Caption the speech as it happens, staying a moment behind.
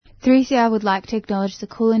3CR would like to acknowledge the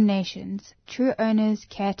Kulin Nations, true owners,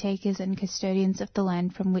 caretakers and custodians of the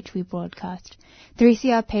land from which we broadcast.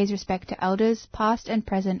 3CR pays respect to elders, past and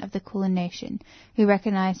present of the Kulin Nation, who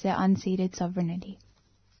recognise their unceded sovereignty.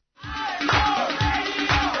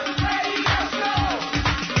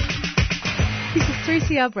 This is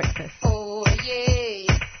 3CR Breakfast. Oh, yeah.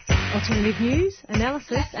 Alternative news,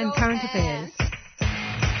 analysis and current affairs.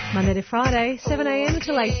 Monday to Friday, 7am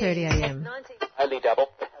until 8:30am. Only double.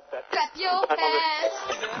 Clap your hands.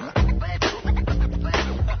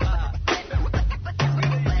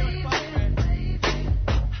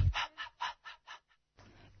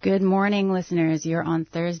 Good morning, listeners. You're on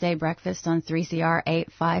Thursday Breakfast on 3CR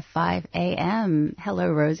 855 AM.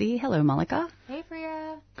 Hello, Rosie. Hello, Malika. Hey,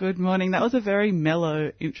 Priya. Good morning. That was a very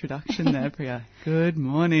mellow introduction there, Priya. Good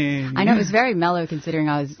morning. I know it was very mellow considering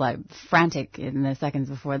I was like frantic in the seconds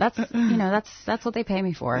before. That's that's what they pay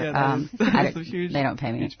me for. Yeah, that's a huge, they don't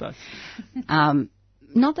pay me. Huge bucks.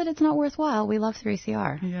 Not that it's not worthwhile. We love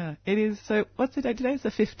 3CR. Yeah, it is. So what's the date today? It's the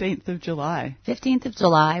 15th of July. 15th of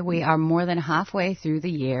July. We are more than halfway through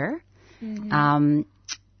the year. Mm-hmm.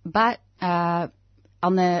 But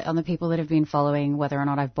on the people that have been following whether or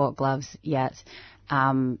not I've bought gloves yet,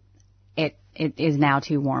 it is now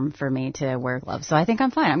too warm for me to wear gloves. So I think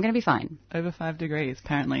I'm fine. I'm going to be fine. Over 5 degrees.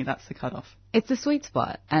 Apparently that's the cutoff. It's the sweet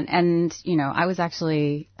spot. And you know, I was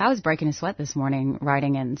breaking a sweat this morning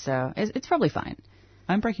riding in, so it's probably fine.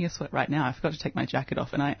 I'm breaking a sweat right now. I forgot to take my jacket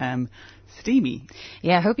off and I am steamy.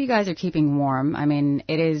 Yeah, I hope you guys are keeping warm. I mean,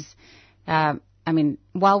 it is,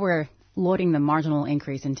 while we're lauding the marginal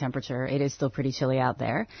increase in temperature, it is still pretty chilly out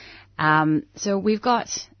there. So we've got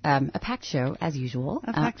a packed show as usual.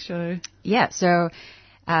 A packed show. Yeah, so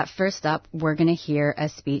first up, we're going to hear a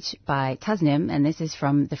speech by Tasnim, and this is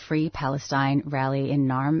from the Free Palestine rally in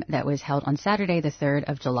Naarm that was held on Saturday, the 3rd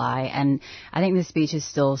of July. And I think this speech is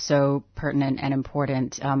still so pertinent and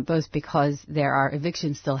important, both because there are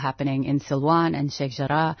evictions still happening in Silwan and Sheikh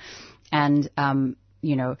Jarrah, and,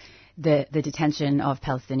 the detention of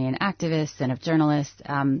Palestinian activists and of journalists,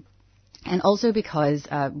 and also because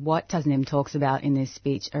what Tasnim talks about in this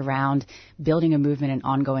speech around building a movement and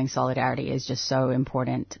ongoing solidarity is just so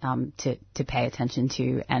important to pay attention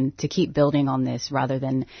to and to keep building on this rather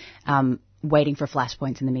than waiting for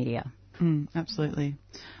flashpoints in the media. Absolutely.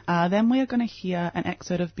 Then we are going to hear an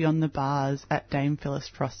excerpt of Beyond the Bars at Dame Phyllis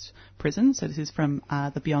Frost Prison. So this is from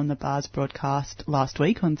the Beyond the Bars broadcast last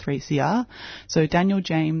week on 3CR. So Daniel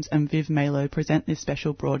James and Viv Malo present this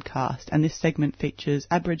special broadcast, and this segment features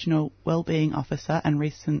Aboriginal Wellbeing Officer and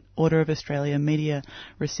recent Order of Australia Media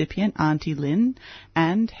recipient Auntie Lynn,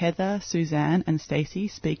 and Heather, Suzanne and Stacey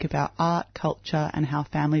speak about art, culture and how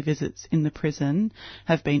family visits in the prison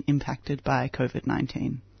have been impacted by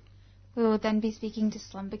COVID-19. We will then be speaking to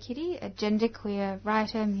Slumber Kitty, a genderqueer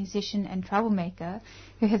writer, musician and troublemaker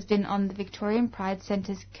who has been on the Victorian Pride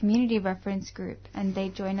Centre's community reference group, and they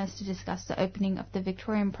join us to discuss the opening of the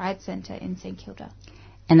Victorian Pride Centre in St Kilda.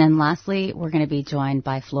 And then lastly, we're going to be joined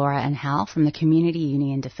by Flora and Hal from the Community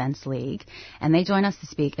Union Defence League, and they join us to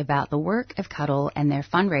speak about the work of Cuddle and their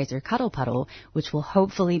fundraiser, Cuddle Puddle, which will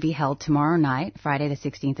hopefully be held tomorrow night, Friday the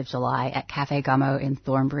 16th of July, at Cafe Gummo in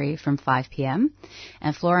Thornbury from 5 p.m.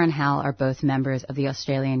 And Flora and Hal are both members of the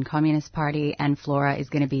Australian Communist Party, and Flora is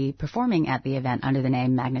going to be performing at the event under the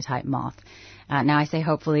name Magnetite Moth. Now, I say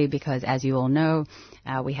hopefully because, as you all know,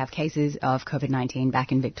 we have cases of COVID-19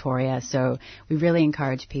 back in Victoria, so we really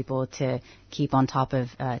encourage people to keep on top of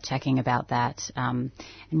checking about that and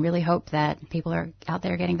really hope that people are out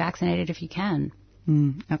there getting vaccinated if you can.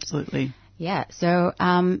 Absolutely. Yeah, so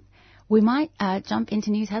we might jump into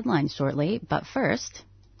news headlines shortly, but first...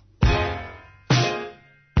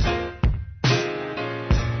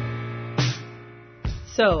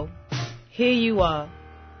 So, here you are.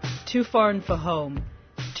 Too foreign for home,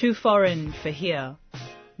 too foreign for here,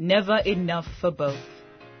 never enough for both.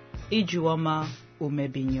 Ijuoma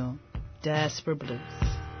Umebinyo, Diaspora Blues.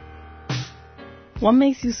 What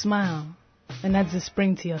makes you smile and adds a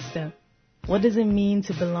spring to your step? What does it mean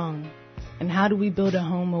to belong? And how do we build a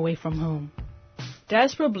home away from home?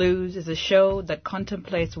 Diaspora Blues is a show that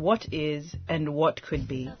contemplates what is and what could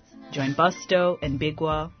be. Join Busto and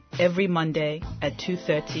Bigwa every Monday at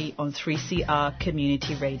 2:30 on 3CR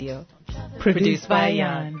Community Radio. Produced by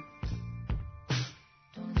Jan.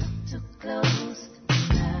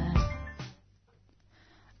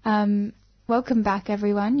 Welcome back,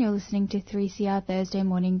 everyone. You're listening to 3CR Thursday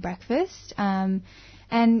Morning Breakfast.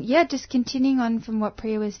 And yeah, just continuing on from what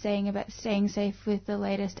Priya was saying about staying safe with the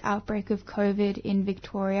latest outbreak of COVID in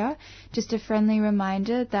Victoria, just a friendly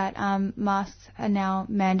reminder that masks are now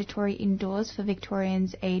mandatory indoors for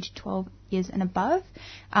Victorians aged 12 years and above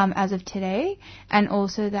as of today, and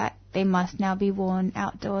also that they must now be worn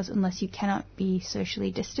outdoors unless you cannot be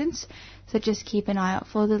socially distanced. So just keep an eye out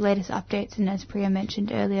for the latest updates, and as Priya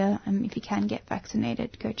mentioned earlier, if you can get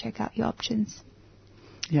vaccinated, go check out your options.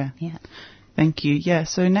 Yeah. Thank you. Yeah,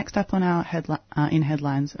 so next up on our in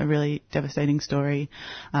headlines, a really devastating story.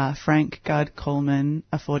 Frank Gud Coleman,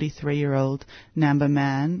 a 43-year-old Namba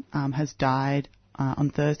man, has died on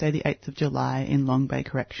Thursday, the 8th of July, in Long Bay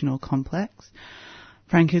Correctional Complex.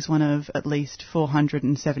 Frank is one of at least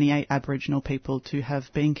 478 Aboriginal people to have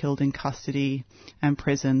been killed in custody and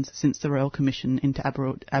prisons since the Royal Commission into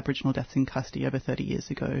Aboriginal deaths in custody over 30 years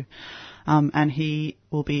ago. And he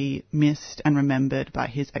will be missed and remembered by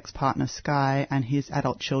his ex-partner Sky and his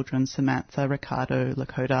adult children Samantha, Ricardo,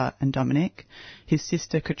 Lakota and Dominic, his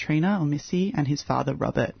sister Katrina or Missy, and his father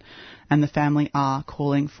Robert. And the family are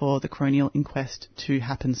calling for the coronial inquest to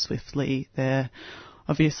happen swiftly. They're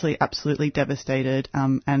obviously absolutely devastated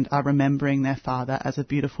and are remembering their father as a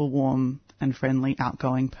beautiful, warm and friendly,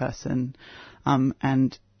 outgoing person.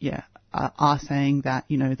 Are saying that,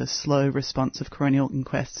 the slow response of coronial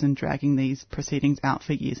inquests and dragging these proceedings out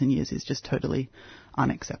for years and years is just totally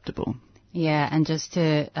unacceptable. Yeah, and just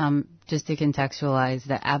to contextualize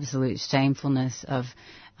the absolute shamefulness of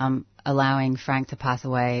allowing Frank to pass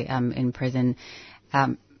away in prison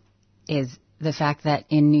is the fact that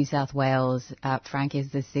in New South Wales, Frank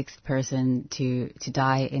is the sixth person to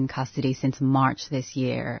die in custody since March this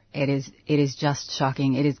year. It is just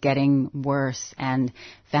shocking. It is getting worse, and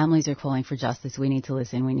families are calling for justice. We need to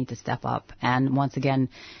listen. We need to step up. And once again,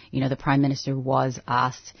 the Prime Minister was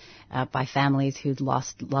asked by families who'd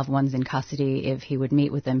lost loved ones in custody if he would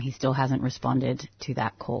meet with them. He still hasn't responded to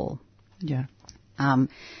that call. Yeah.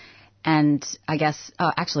 And I guess,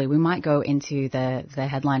 actually, we might go into the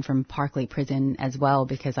headline from Parklea Prison as well,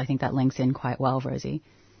 because I think that links in quite well, Rosie.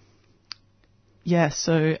 Yeah,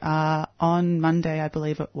 so on Monday, I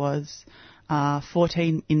believe it was,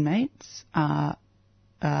 14 inmates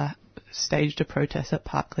staged a protest at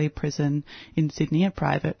Parklea Prison in Sydney, a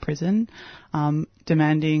private prison,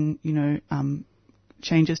 demanding,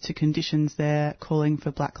 changes to conditions there, calling for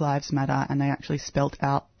Black Lives Matter, and they actually spelt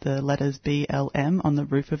out the letters BLM on the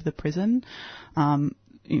roof of the prison.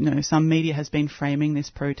 Some media has been framing this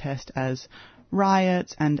protest as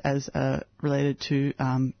riots and as related to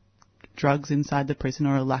drugs inside the prison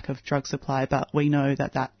or a lack of drug supply, but we know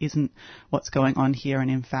that that isn't what's going on here, and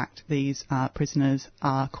in fact these prisoners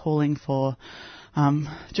are calling for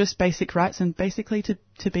just basic rights and basically to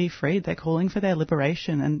be freed. They're calling for their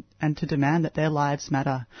liberation and to demand that their lives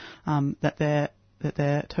matter, that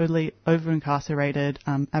they're totally over-incarcerated,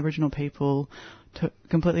 Aboriginal people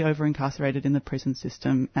completely over-incarcerated in the prison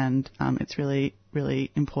system, and it's really,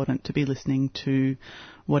 really important to be listening to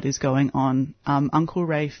what is going on. Uncle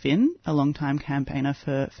Ray Finn, a long-time campaigner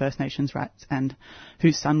for First Nations rights and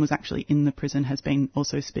whose son was actually in the prison, has been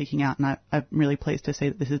also speaking out, and I'm really pleased to see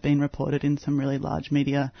that this has been reported in some really large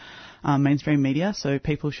media, mainstream media, so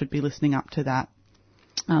people should be listening up to that.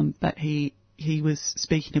 But he was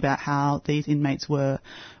speaking about how these inmates were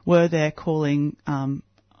there calling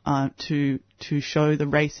to show the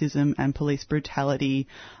racism and police brutality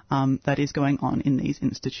that is going on in these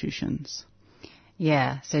institutions.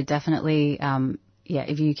 Yeah, so definitely,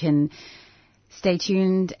 if you can stay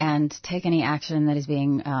tuned and take any action that is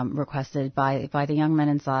being requested by the young men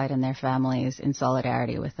inside and their families in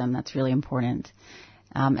solidarity with them, that's really important.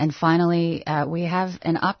 And finally, we have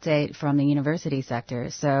an update from the university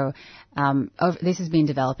sector. So this has been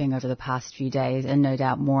developing over the past few days, and no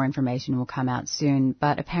doubt more information will come out soon.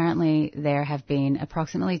 But apparently there have been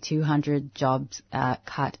approximately 200 jobs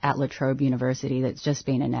cut at La Trobe University that's just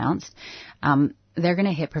been announced. They're going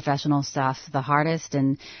to hit professional staff the hardest.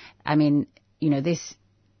 And, I mean, this...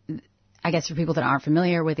 I guess for people that aren't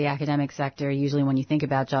familiar with the academic sector, usually when you think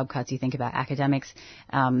about job cuts, you think about academics,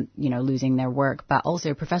 losing their work, but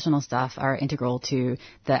also professional staff are integral to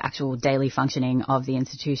the actual daily functioning of the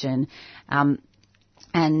institution.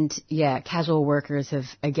 Casual workers have,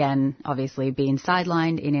 again, obviously been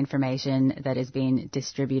sidelined in information that is being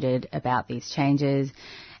distributed about these changes.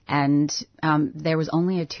 And there was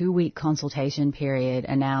only a 2-week consultation period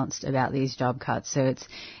announced about these job cuts. So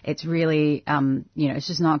it's really, it's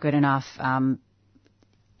just not good enough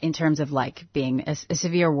in terms of like being a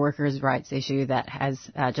severe workers' rights issue that has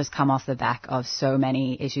just come off the back of so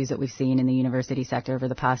many issues that we've seen in the university sector over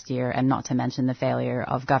the past year, and not to mention the failure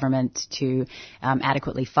of government to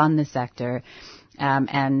adequately fund the sector.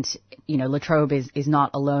 And, Latrobe is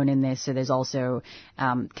not alone in this, so there's also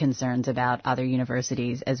concerns about other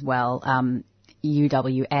universities as well.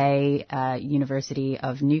 UWA, University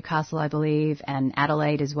of Newcastle, I believe, and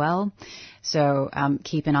Adelaide as well. So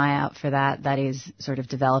keep an eye out for that. That is sort of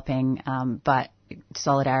developing, but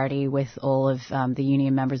solidarity with all of the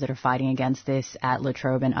union members that are fighting against this at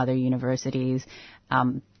Latrobe and other universities.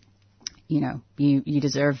 You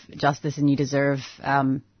deserve justice and you deserve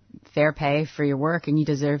fair pay for your work, and you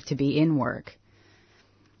deserve to be in work.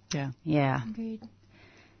 Yeah. Yeah. Agreed.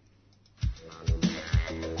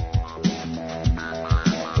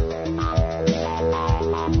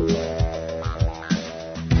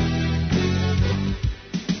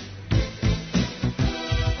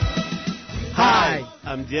 Hi,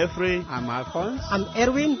 I'm Jeffrey. I'm Alphonse. I'm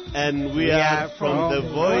Erwin. And we are from the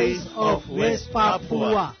Voice of West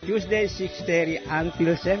Papua. Tuesday 6:30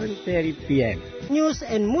 until 7:30 p.m. News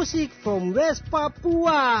and music from West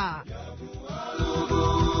Papua.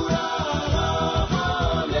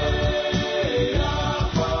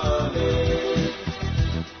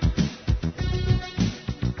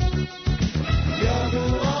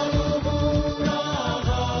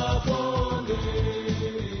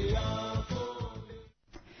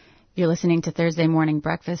 You're listening to Thursday Morning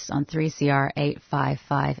Breakfast on 3CR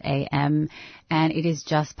 855 AM, and it is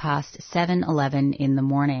just past 7:11 in the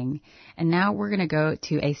morning. And now we're going to go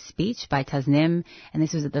to a speech by Tasnim, and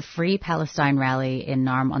this was at the Free Palestine rally in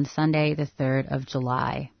Narm on Sunday, the 3rd of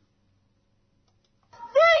July.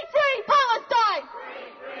 Free, free Palestine! Free,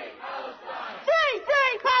 free Palestine! Free,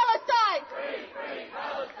 free Palestine! Free, free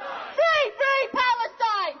Palestine! Free, free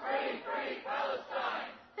Palestine! Free, free Palestine!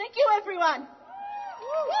 Thank you, everyone.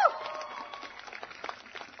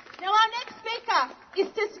 Now our next speaker is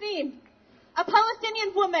Tasnim, a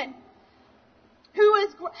Palestinian woman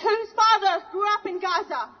whose father grew up in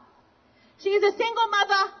Gaza. She is a single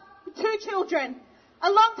mother with 2 children,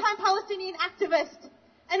 a long-time Palestinian activist,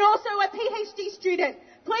 and also a PhD student.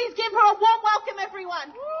 Please give her a warm welcome,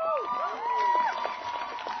 everyone.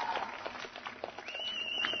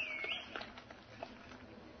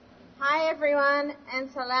 Hi, everyone,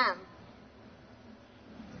 and salam.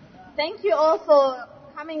 Thank you all for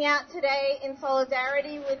coming out today in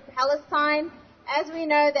solidarity with Palestine. As we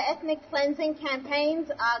know, the ethnic cleansing campaigns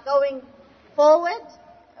are going forward.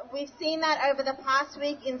 We've seen that over the past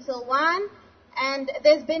week in Silwan, and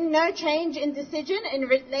there's been no change in decision in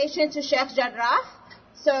relation to Sheikh Jarrah.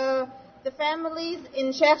 So the families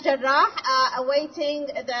in Sheikh Jarrah are awaiting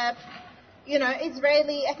the,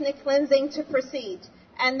 Israeli ethnic cleansing to proceed.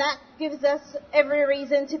 And that gives us every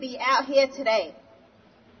reason to be out here today.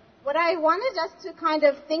 What I wanted us to kind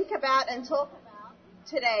of think about and talk about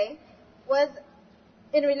today was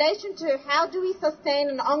in relation to how do we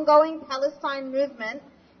sustain an ongoing Palestine movement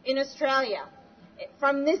in Australia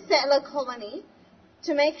from this settler colony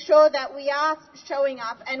to make sure that we are showing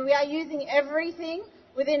up and we are using everything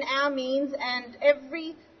within our means and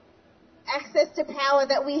every access to power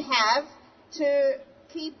that we have to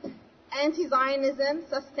keep anti-Zionism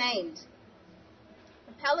sustained.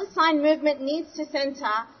 The Palestine movement needs to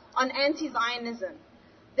center on anti-Zionism.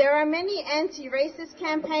 There are many anti-racist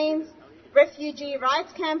campaigns, refugee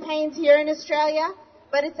rights campaigns here in Australia,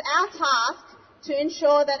 but it's our task to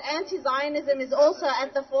ensure that anti-Zionism is also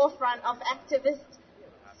at the forefront of activist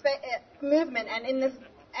movement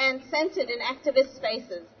and centered in activist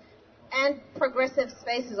spaces and progressive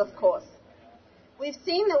spaces, of course. We've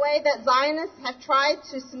seen the way that Zionists have tried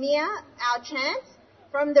to smear our chants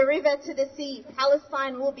from the river to the sea,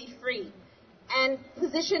 Palestine will be free, and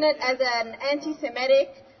position it as an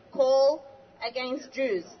anti-Semitic call against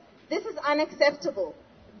Jews. This is unacceptable.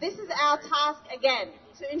 This is our task, again,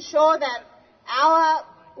 to ensure that our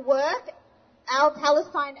work, our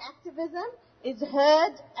Palestine activism, is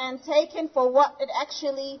heard and taken for what it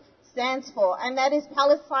actually stands for, and that is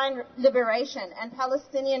Palestine liberation and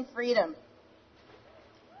Palestinian freedom.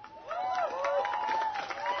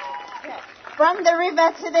 From the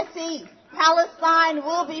river to the sea, Palestine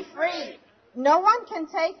will be free. No one can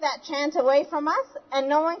take that chant away from us, and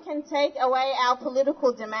no one can take away our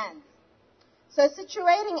political demands. So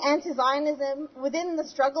situating anti-Zionism within the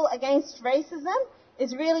struggle against racism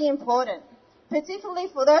is really important, particularly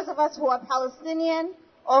for those of us who are Palestinian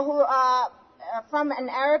or who are from an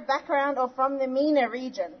Arab background or from the MENA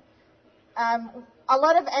region. A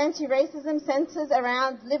lot of anti-racism centers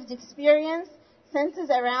around lived experience, centers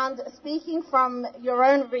around speaking from your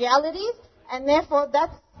own realities, and therefore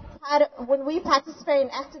that's when we participate in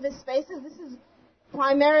activist spaces, this is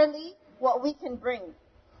primarily what we can bring.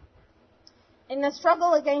 In the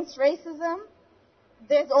struggle against racism,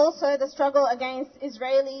 there's also the struggle against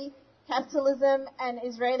Israeli capitalism, and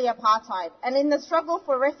Israeli apartheid. And in the struggle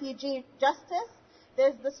for refugee justice,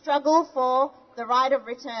 there's the struggle for the right of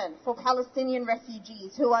return for Palestinian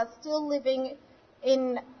refugees who are still living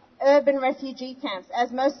in urban refugee camps,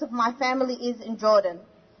 as most of my family is in Jordan.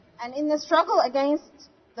 And in the struggle against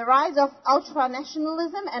the rise of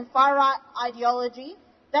ultra-nationalism and far-right ideology,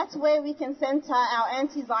 that's where we can center our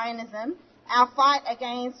anti-Zionism, our fight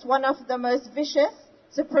against one of the most vicious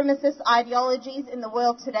supremacist ideologies in the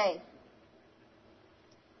world today.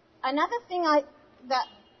 Another thing that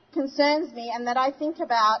concerns me and that I think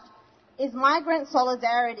about is migrant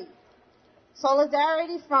solidarity.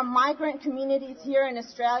 Solidarity from migrant communities here in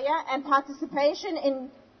Australia and participation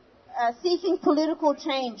in seeking political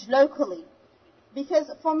change locally.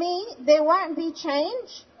 Because for me, there won't be change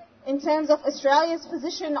in terms of Australia's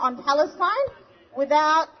position on Palestine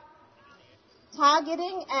without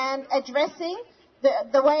targeting and addressing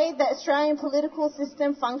the way the Australian political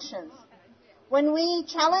system functions. When we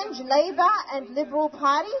challenge Labor and Liberal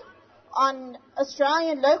Party on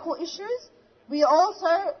Australian local issues, we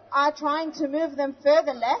also are trying to move them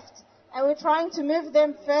further left, and we're trying to move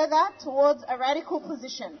them further towards a radical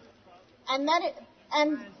position.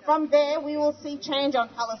 And from there, we will see change on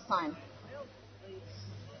Palestine.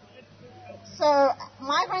 So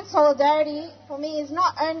migrant solidarity, for me, is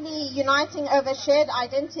not only uniting over shared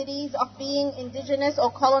identities of being Indigenous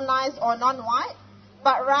or colonized or non-white,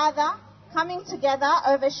 but rather coming together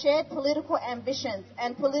over shared political ambitions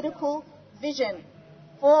and political vision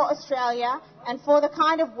for Australia and for the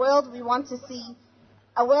kind of world we want to see.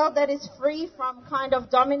 A world that is free from kind of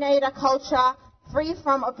dominator culture, free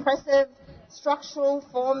from oppressive structural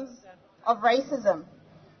forms of racism.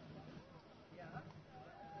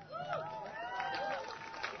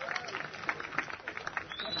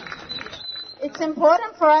 It's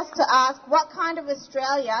important for us to ask what kind of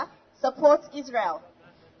Australia supports Israel.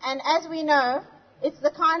 And as we know, it's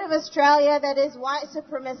the kind of Australia that is white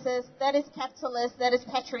supremacist, that is capitalist, that is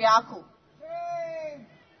patriarchal.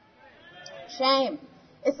 Shame.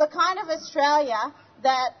 It's the kind of Australia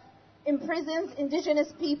that imprisons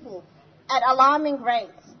Indigenous people at alarming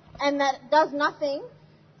rates and that does nothing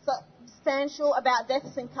substantial about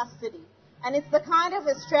deaths in custody. And it's the kind of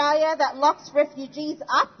Australia that locks refugees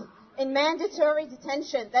up in mandatory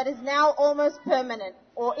detention that is now almost permanent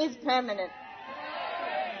or is permanent.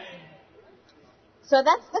 So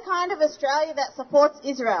that's the kind of Australia that supports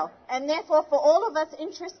Israel. And therefore, for all of us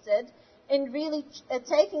interested in really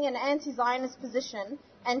taking an anti-Zionist position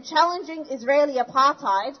and challenging Israeli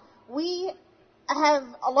apartheid, we have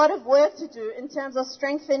a lot of work to do in terms of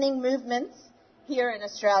strengthening movements here in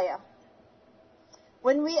Australia.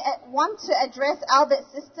 When we want to address Albert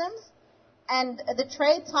systems and the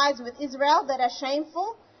trade ties with Israel that are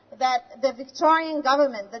shameful, that the Victorian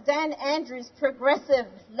government, the Dan Andrews progressive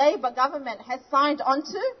Labor government has signed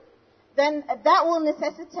onto, then that will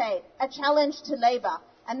necessitate a challenge to Labor,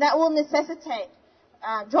 and that will necessitate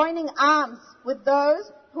joining arms with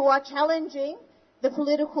those who are challenging the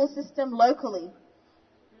political system locally.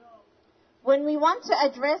 When we want to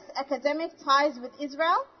address academic ties with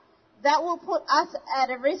Israel, that will put us at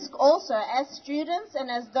a risk also as students and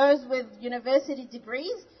as those with university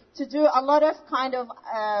degrees to do a lot of kind of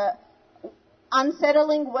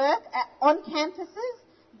unsettling work on campuses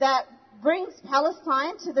that brings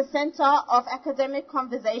Palestine to the center of academic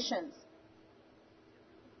conversations.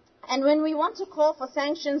 And when we want to call for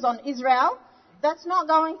sanctions on Israel, that's not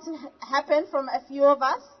going to happen from a few of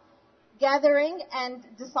us gathering and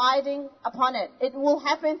deciding upon it. It will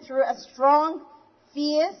happen through a strong,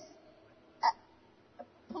 fierce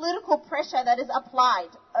political pressure that is applied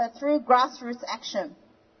through grassroots action.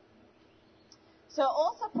 So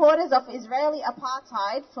all supporters of Israeli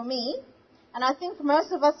apartheid, for me, and I think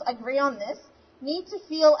most of us agree on this, need to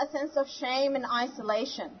feel a sense of shame and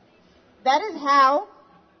isolation. That is how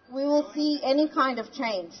we will see any kind of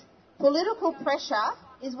change. Political pressure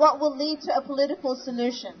is what will lead to a political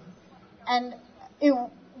solution. And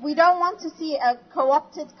we don't want to see a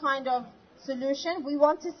co-opted kind of solution. We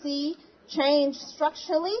want to see change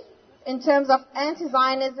structurally in terms of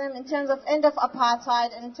anti-Zionism, in terms of end of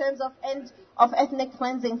apartheid, and in terms of end of ethnic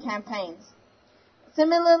cleansing campaigns.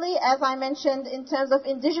 Similarly, as I mentioned, in terms of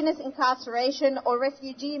Indigenous incarceration or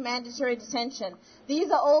refugee mandatory detention,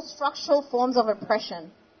 these are all structural forms of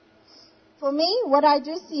oppression. For me, what I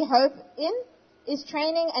do see hope in is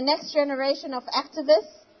training a next generation of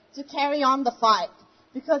activists to carry on the fight.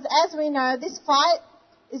 Because as we know, this fight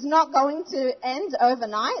is not going to end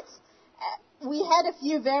overnight. We had a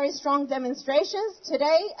few very strong demonstrations.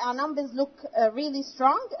 Today, our numbers look really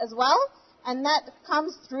strong as well, and that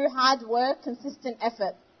comes through hard work, consistent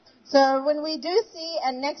effort. So when we do see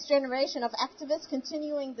a next generation of activists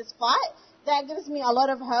continuing this fight, that gives me a lot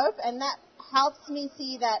of hope, and that helps me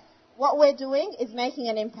see that what we're doing is making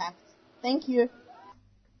an impact. Thank you.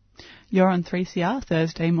 You're on 3CR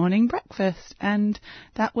Thursday Morning Breakfast, and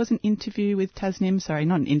that was an interview with Tasnim,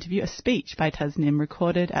 not an interview, a speech by Tasnim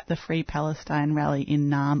recorded at the Free Palestine rally in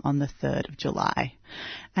Naarm on the 3rd of July.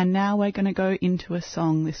 And now we're going to go into a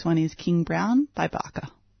song. This one is King Brown by Barker.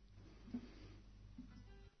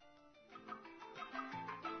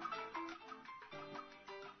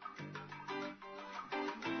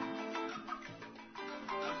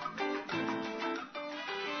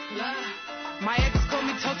 My ex call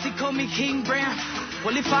me toxic, call me King Brown.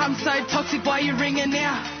 Well, if I'm so toxic, why you ringing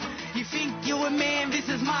now? You think you a man, this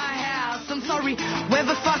is my house. I'm sorry, where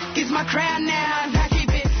the fuck is my crown now? I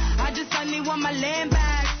keep it, I just only want my land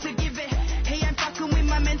back to give it. He ain't fucking with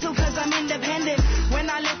my mental cause I'm independent. When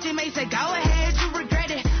I left him, he said, go ahead, you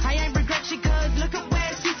regret it. I ain't regret shit cause look at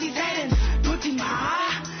where Sissy's heading. Pussy,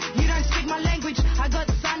 you don't speak my language. I got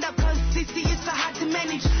signed up cause Sissy is so hard to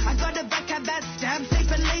manage. I got a back at that stab,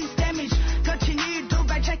 safe and least damage. Got your new dog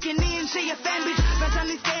by checking in, she a fan bitch. But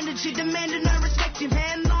only standard, she demanded no respect. Your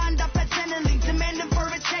man lined up at Centrelink, demanding for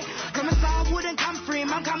a check. Promised I wouldn't come for him,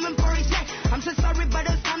 I'm coming for his neck. I'm so sorry, but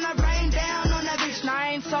it's time to rain down on that bitch. Nah,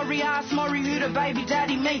 I ain't sorry, I asked Maury who the baby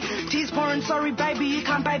daddy me. Tears pouring, sorry baby, you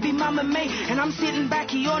can't baby mama me. And I'm sitting back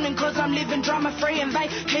here yawning cause I'm living drama free. And they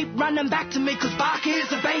keep running back to me cause Barker is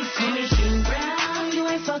the base. Call me King Brown, you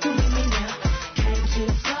ain't fucking with me now. Came too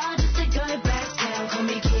far just to go back down. Call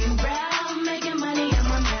me King Brown.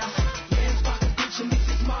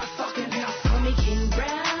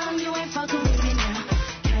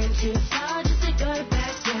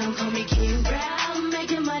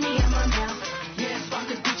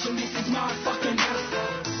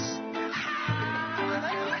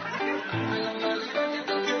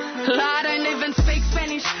 I don't even speak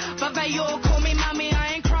Spanish, but they all call me mommy.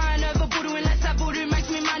 I ain't crying over voodoo unless that voodoo makes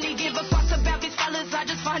me money. Give a fuck about these fellas, I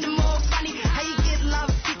just find them more funny. How you get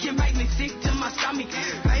love sick, you make me sick to my stomach.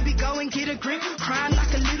 Baby, go and get a grip, crying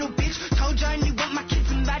like a little bitch. Told you only want my kids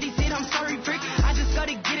and that he said I'm sorry, prick. I just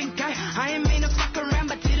gotta get in game. I ain't mean to fuck around,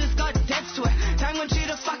 but it has got depth to it. Don't want you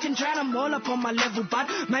to fucking drown, I'm all up on my level, bud.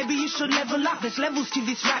 Maybe you should level up, there's levels to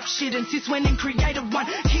this rap shit. And sis went and created one.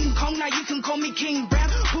 King Kong, now you can call me King Brown.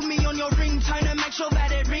 Put me on your ringtone and make sure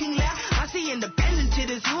that it ring loud. I see independent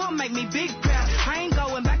titters, you will make me big proud. I ain't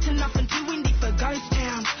going back to nothing too windy for ghost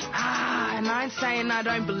towns. And I ain't saying I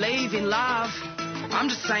don't believe in love. I'm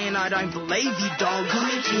just saying I don't believe you, dog. Call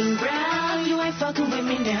me King Brown, you ain't fucking with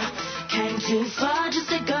me now. Came too far just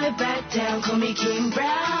to go back down. Call me King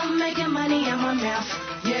Brown, making money in my mouth.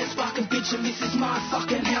 Yes, fucking bitch, and this is my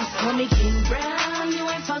fucking house. Call me King Brown, you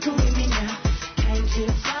ain't fucking with me now. Came too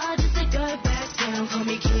far just to go back down. Call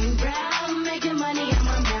me King Brown, making money in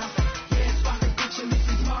my mouth. Yes, fucking bitch, and this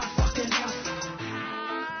is my fucking house.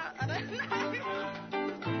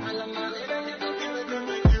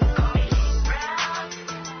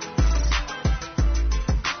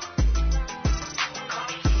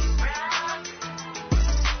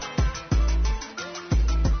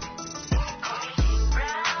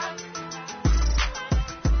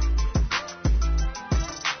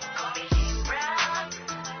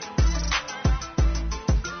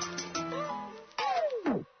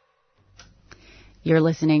 You're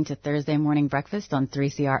listening to Thursday Morning Breakfast on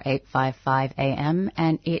 3CR 855 AM,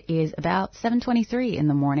 and it is about 7:23 in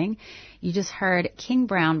the morning. You just heard King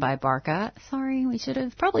Brown by Barker. Sorry, we should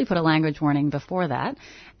have probably put a language warning before that.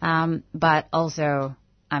 But also,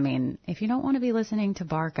 I mean, if you don't want to be listening to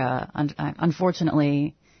Barker,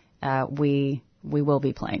 unfortunately, we will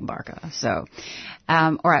be playing Barker. So,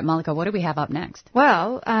 all right, Malika, what do we have up next?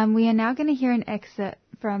 Well, we are now going to hear an excerpt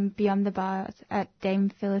from Beyond the Bars at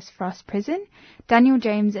Dame Phyllis Frost Prison. Daniel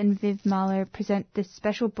James and Viv Marlowe present this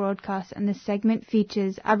special broadcast, and the segment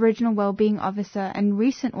features Aboriginal Wellbeing Officer and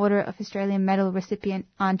recent Order of Australian Medal recipient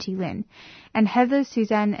Auntie Lynn. And Heather,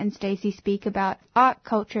 Suzanne and Stacey speak about art,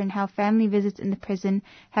 culture and how family visits in the prison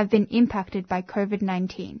have been impacted by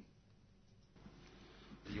COVID-19.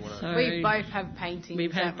 So we both have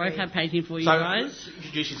paintings. Both have painting for you guys.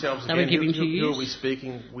 Introduce yourselves again. Who are we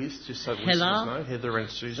speaking with? Just so listeners know. Heather and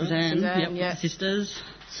Susan. Suzanne, yep. Sisters.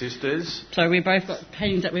 So we both got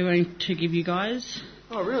paintings that we're going to give you guys.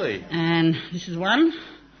 Oh, really? And this is one.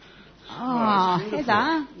 Oh,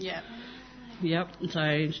 Heather. Yep. Yep. So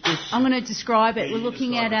I'm going to describe it. We're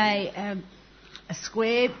looking at a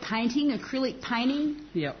square painting, acrylic painting.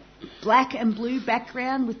 Yep. Black and blue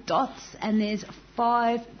background with dots, and there's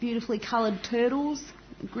 5 beautifully coloured turtles,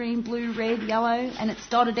 green, blue, red, yellow, and it's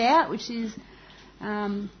dotted out, which is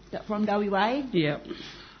from WA. Yep.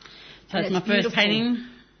 So it's my first painting.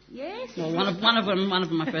 Yes. Well, one of them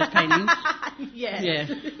my first paintings. Yeah. Yeah.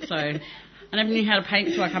 So I never knew how to paint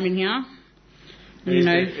until I come in here.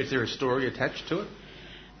 Is there a story attached to it?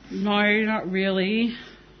 No, not really.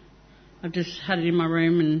 I've just had it in my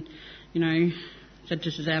room and, said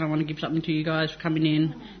to Suzanne, I want to give something to you guys for coming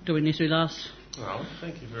in, doing this with us. Oh,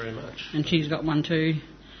 thank you very much. And she's got one too.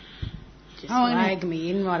 Just lag me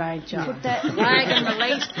in, right, Joe? Put that lag and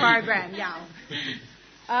release program,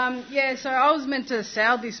 So I was meant to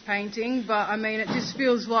sell this painting, but I mean, it just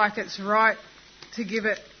feels like it's right to give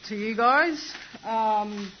it to you guys.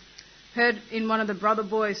 Heard in one of the Brother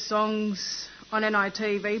Boys songs on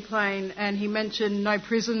NITV playing, and he mentioned no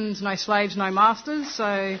prisons, no slaves, no masters.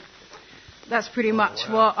 So that's pretty much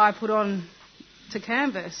what I put on to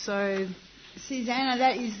canvas. So, Susanna,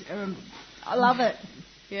 that is, I love it.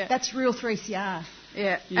 Yeah, that's real 3CR.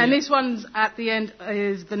 Yeah, and this one's at the end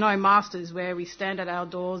is the no masters, where we stand at our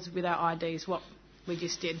doors with our IDs, what we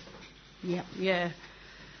just did. Yep. Yeah.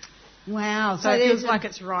 Wow. So it feels like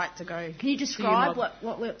it's right to go. Can you describe what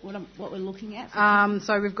we're looking at?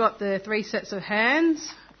 So we've got the 3 sets of hands.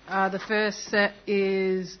 The first set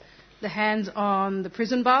is the hands on the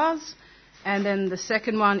prison bars, and then the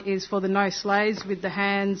second one is for the no slaves with the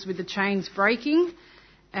hands with the chains breaking,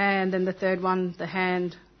 and then the third one, the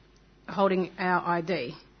hand holding our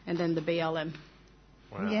ID, and then the BLM.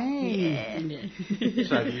 Wow. Yeah.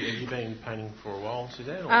 So have you been painting for a while,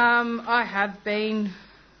 Suzanne? I have been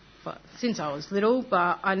since I was little,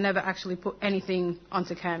 but I never actually put anything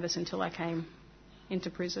onto canvas until I came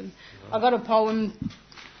into prison. Right. I got a poem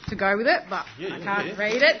to go with it, but I can't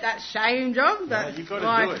read it. That's shame, John. But you've got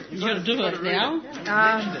to do it. You've got to do it now.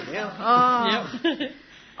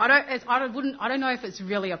 I don't know if it's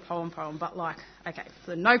really a poem, but okay.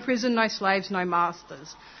 So no prison, no slaves, no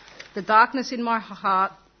masters. The darkness in my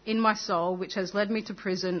heart, in my soul, which has led me to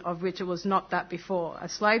prison, of which it was not that before. A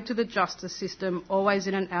slave to the justice system, always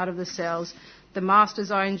in and out of the cells. The masters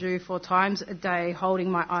I endure 4 times a day, holding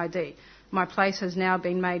my ID. My place has now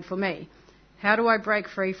been made for me. How do I break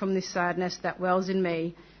free from this sadness that wells in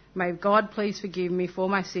me? May God please forgive me for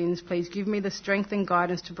my sins. Please give me the strength and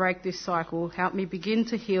guidance to break this cycle. Help me begin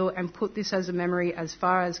to heal and put this as a memory as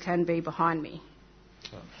far as can be behind me.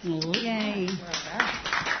 Yay.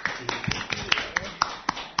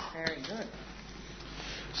 Very good.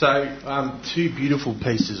 So, 2 beautiful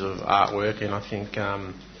pieces of artwork, and I think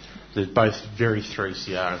they're both very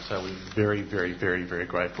 3CR, and so we're very, very, very, very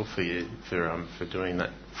grateful for you for doing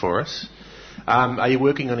that for us. Are you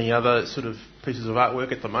working on any other sort of pieces of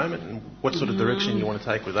artwork at the moment, and what sort of direction you want to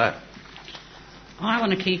take with that? I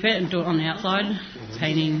want to keep it and do it on the outside.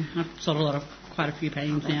 Painting. I've sold quite a few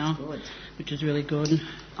paintings now, which is really good.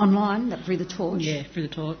 Online, through the torch? Yeah, through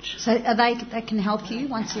the torch. So they can help you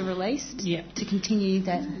once you're released? Yeah. To continue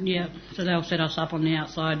that? Yeah, so they'll set us up on the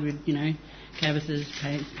outside with, canvases,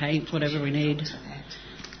 paints, whatever we need.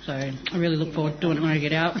 So I really look forward to doing it when I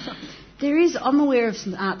get out. I'm aware of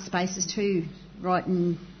some art spaces too, right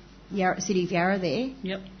in City of Yarra there.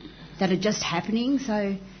 Yep. That are just happening,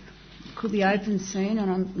 so could be open soon,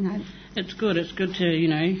 and It's good. It's good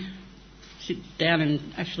to sit down and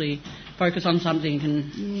actually focus on something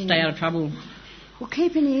and stay out of trouble. Well,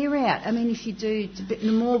 keep an ear out. I mean, if you do,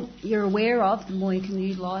 the more you're aware of, the more you can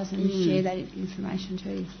utilise and share that information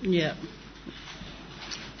too. Yeah.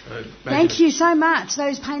 Thank you so much.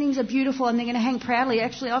 Those paintings are beautiful and they're going to hang proudly.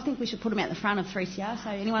 Actually, I think we should put them out the front of 3CR so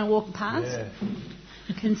anyone walking past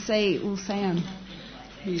can will see them.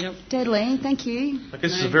 Yep. Deadly, thank you. I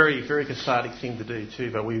guess it's a very, very cathartic thing to do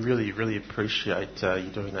too, but we really, really appreciate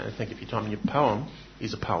you doing that, and thank you for your time. And your poem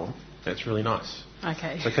is a poem. That's really nice.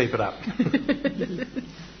 Okay. So keep it up.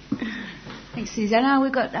 Thanks, Susanna.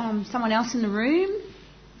 We've got someone else in the room.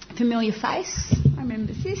 Familiar face. I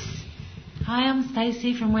remember this. Hi, I'm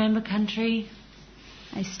Stacey from Wamba Country.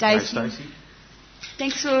 Hey, Stacey. Hey, Stacey.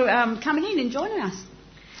 Thanks for coming in and joining us.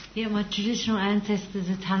 Yeah, my traditional ancestors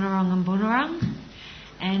are Tanarong and Bunurong.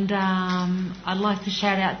 And I'd like to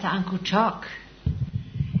shout out to Uncle Choc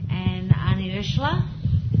and Auntie Ursula.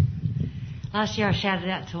 Last year I shouted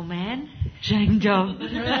out to a man. Shame job.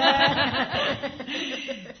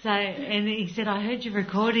 And he said, I heard you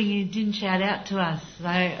recording, you didn't shout out to us. So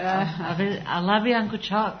I love you, Uncle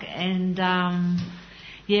Choc, and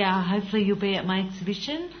hopefully you'll be at my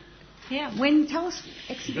exhibition. Yeah. When? Tell us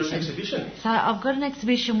exhibition. You've got an exhibition? So I've got an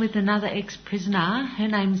exhibition with another ex-prisoner. Her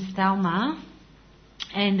name's Thelma,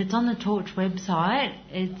 and it's on the Torch website.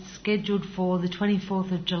 It's scheduled for the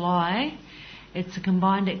 24th of July. It's a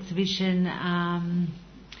combined exhibition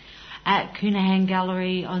at Coonahan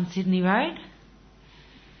Gallery on Sydney Road.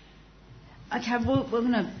 Okay, we're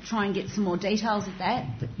going to try and get some more details of that.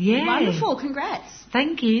 Yeah. Wonderful, congrats.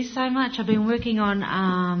 Thank you so much. I've been working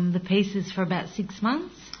on the pieces for about 6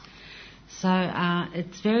 months. So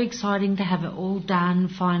it's very exciting to have it all done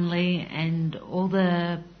finally, and all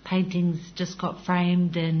the paintings just got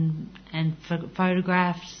framed and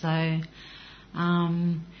photographed. So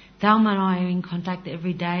Thelma and I are in contact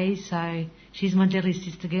every day. So she's my deadly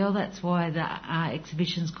sister girl. That's why the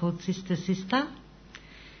exhibition's called Sister Sister.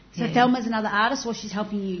 So Thelma's another artist, or she's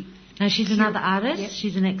helping you? No, she's another artist. Yep.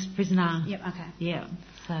 She's an ex-prisoner. Yep, okay. Yeah,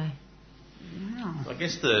 so... Wow. I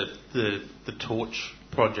guess the Torch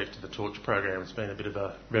project, the Torch program, has been a bit of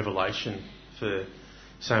a revelation for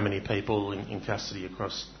so many people in custody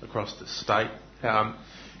across the state.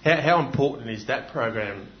 How important is that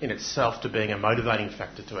program in itself to being a motivating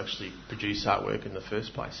factor to actually produce artwork in the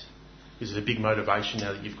first place? Is it a big motivation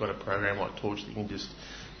now that you've got a program like Torch that you can just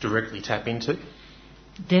directly tap into?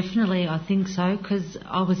 Definitely, I think so, because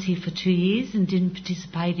I was here for 2 years and didn't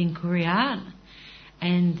participate in Koori Art.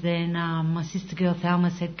 And then my sister girl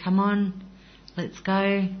Thelma said, come on, let's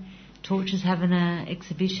go. Torch is having an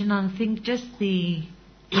exhibition. I think just the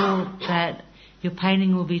thought that your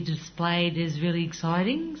painting will be displayed is really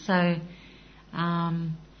exciting. So,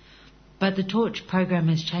 but the Torch program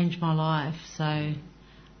has changed my life. So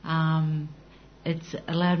it's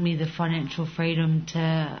allowed me the financial freedom to,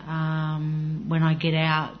 when I get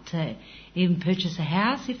out, to even purchase a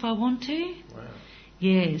house if I want to. Wow.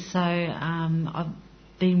 Yeah, so I've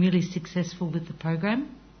been really successful with the program.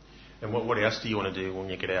 And what else do you want to do when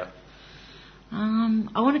you get out?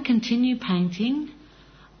 I want to continue painting.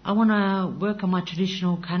 I want to work on my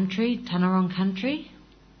traditional country, Tanarong country,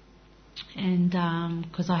 and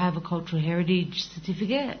because I have a cultural heritage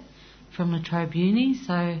certificate from La Trobe Uni,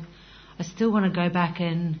 so I still want to go back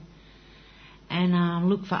and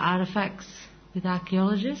look for artefacts with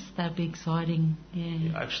archaeologists. That'd be exciting.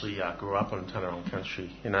 Yeah. I actually grew up on Tanarong country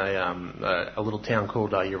in a little town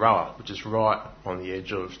called Euroa, which is right on the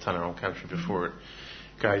edge of Tanarong country before it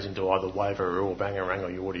goes into either Waiva or Bangarang or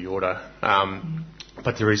Yorta Yorta.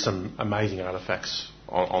 But there is some amazing artefacts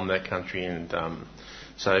on that country, and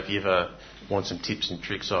so if you ever want some tips and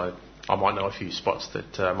tricks, I might know a few spots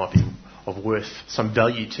that might be of worth some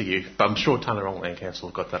value to you. But I'm sure Tanarong Land Council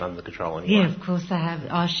have got that under control anyway. Yeah, of course they have.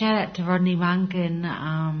 Shout out to Rodney Monk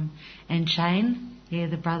and Shane. Yeah,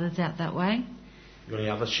 the brothers out that way. You got any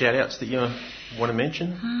other shout outs that you want to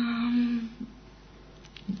mention?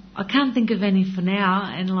 I can't think of any for now,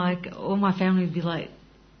 and like all my family would be like,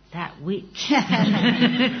 that witch.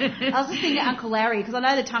 I was just thinking of Uncle Larry, because I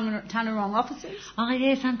know the Tanarong officers. Oh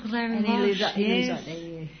yes, Uncle Larry. And he lives up there,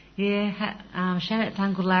 yeah. Yeah, shout out to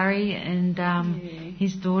Uncle Larry and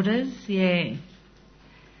his daughters, yeah.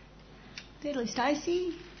 Deadly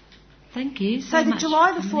Stacey. Thank you so much. So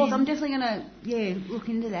July the 4th, I'm definitely going to, look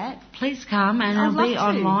into that. Please come, and it'll be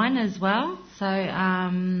online as well. So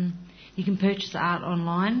you can purchase art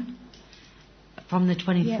online from the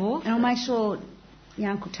 24th. Yeah. And I'll make sure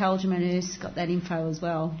Uncle Taljum and Urs got that info as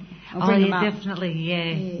well. I'll bring them up. Definitely,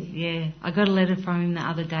 yeah. I got a letter from him the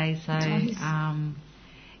other day, so...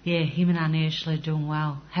 yeah, him and Aunt Ursula are doing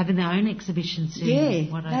well. Having their own exhibition soon.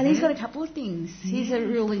 Yeah, he's got a couple of things. Yeah. He's a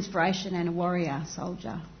real inspiration and a warrior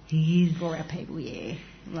soldier. He is. For our people,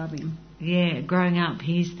 love him. Yeah, growing up,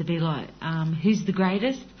 he used to be like, who's the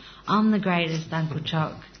greatest? I'm the greatest, Uncle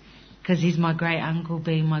Choc, because he's my great uncle,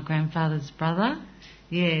 being my grandfather's brother.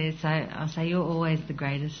 Yeah, so I'll say, you're always the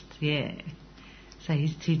greatest, yeah. So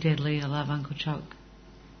he's too deadly. I love Uncle Choc.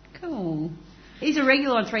 Cool. He's a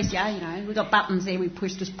regular on 3CR, We've got buttons there we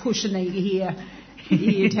push and then you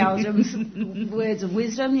hear tells him words of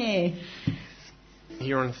wisdom,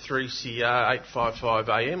 Here on 3CR 855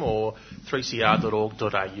 AM or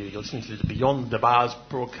 3cr.org.au. You're listening to the Beyond the Bars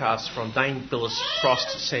broadcast from Dame Phyllis Frost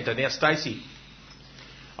Centre. Now, Stacey,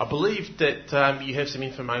 I believe that you have some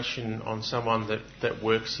information on someone that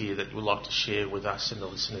works here that you would like to share with us and the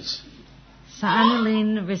listeners. So Annie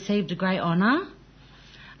Lynn received a great honour.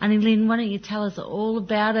 Annie Lynn, why don't you tell us all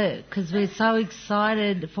about it? Because we're so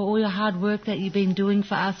excited for all your hard work that you've been doing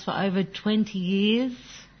for us for over 20 years.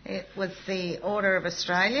 It was the Order of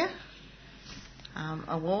Australia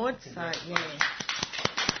award, so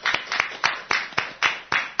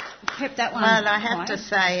kept that one. Well, I have to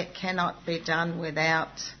say it cannot be done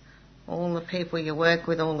without all the people you work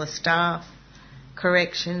with, all the staff,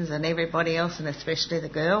 corrections and everybody else, and especially the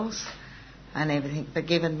girls. And everything, for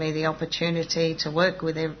giving me the opportunity to work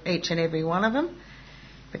with each and every one of them,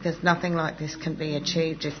 because nothing like this can be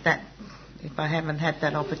achieved if I haven't had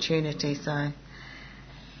that opportunity. So,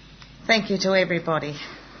 thank you to everybody.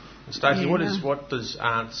 Stacey, what does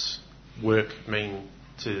Aunt's work mean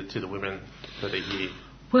to the women that are here?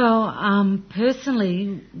 Well,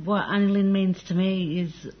 personally, what Aunty Lynn means to me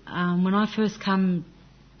is when I first come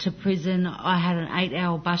to prison, I had an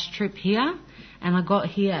 8-hour bus trip here, and I got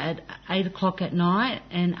here at 8 o'clock at night,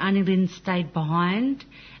 and Aunty Lynn stayed behind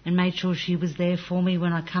and made sure she was there for me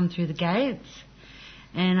when I come through the gates.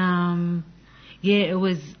 And it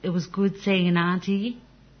was good seeing an auntie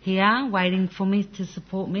here waiting for me to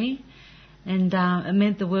support me. And it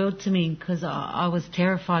meant the world to me because I was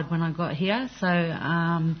terrified when I got here. So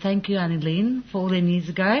thank you, Aunty Lynn, for all them years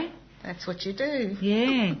ago. That's what you do.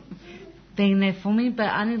 Yeah, being there for me. But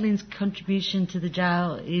Aunty Lynn's contribution to the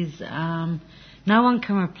jail is no one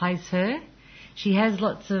can replace her. She has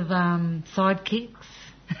lots of sidekicks.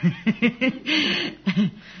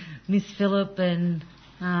 Miss Phillip and...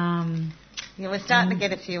 we're starting to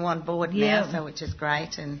get a few on board now, so which is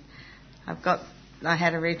great. And I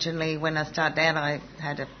had originally, when I started out, I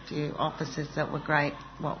had a few officers that were great,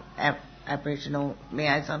 Aboriginal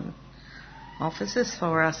liaison officers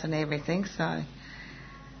for us and everything. So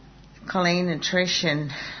Colleen and Trish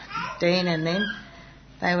and Dean and them,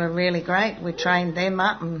 they were really great. We trained them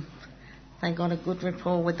up and they got a good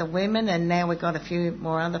rapport with the women, and now we've got a few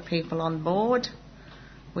more other people on board,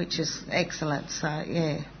 which is excellent. So,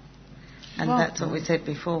 yeah. And that's what we said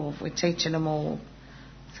before. We're teaching them all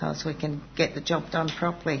so we can get the job done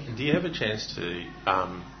properly. Do you have a chance to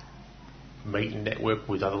meet and network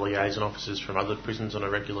with other liaison officers from other prisons on a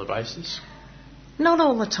regular basis? Not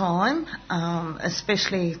all the time,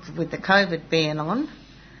 especially with the COVID being on,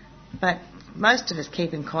 but most of us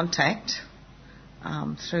keep in contact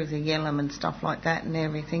through the Yellum and stuff like that and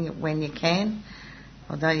everything when you can,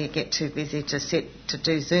 although you get too busy to sit to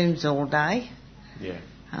do Zooms all day. Yeah.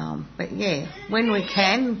 But yeah, when we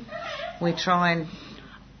can, we try and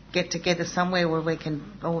get together somewhere where we can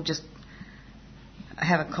all just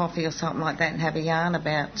have a coffee or something like that and have a yarn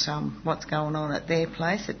about what's going on at their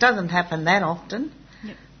place. It doesn't happen that often,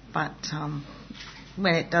 but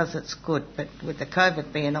when it does, it's good. But with the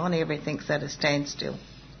COVID being on, everything's at a standstill.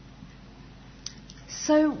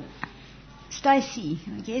 So, Stacey,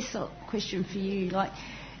 I guess a question for you. Like,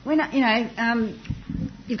 when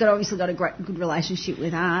you've obviously got a good relationship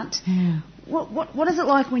with Art. Yeah. What is it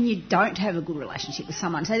like when you don't have a good relationship with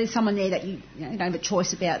someone? Say there's someone there that you don't have a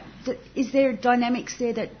choice about. Is there dynamics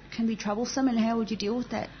there that can be troublesome, and how would you deal with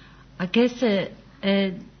that? I guess it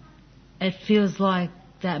feels like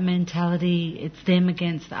that mentality. It's them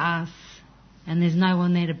against us, and there's no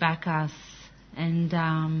one there to back us, and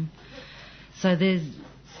so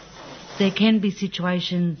there can be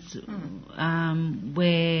situations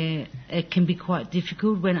where it can be quite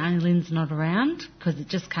difficult when Aunty Lynn's not around because it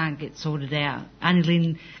just can't get sorted out. Aunty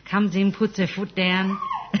Lynn comes in, puts her foot down,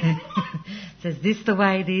 says this the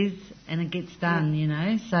way it is, and it gets done,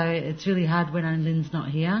 So it's really hard when Aunty Lynn's not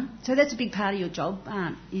here. So that's a big part of your job,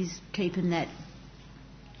 is keeping that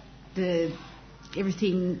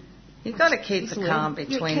everything. You've got to keep the calm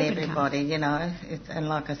between everybody, and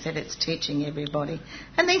like I said, it's teaching everybody.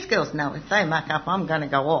 And these girls know if they muck up, I'm going to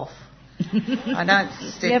go off. I don't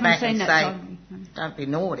sit back and say, don't be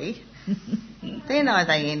naughty. They know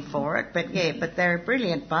they're in for it, but they're a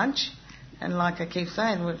brilliant bunch. And like I keep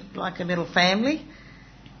saying, we're like a little family.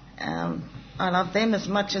 I love them as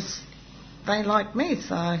much as they like me,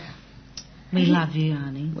 so... We love you,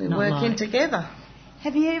 Aunty. We're working together.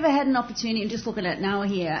 Have you ever had an opportunity, and just looking at Noah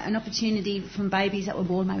here, an opportunity from babies that were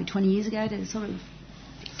born maybe 20 years ago to sort of...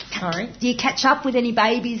 Sorry? Do you catch up with any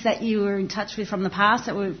babies that you were in touch with from the past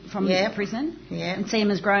that were from prison? Yeah. And see them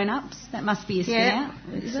as grown-ups? That must be a spin out,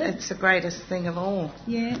 is it? It's the greatest thing of all.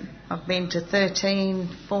 Yeah. I've been to 13,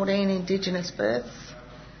 14 Indigenous births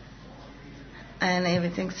and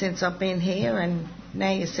everything since I've been here, and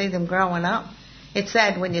now you see them growing up. It's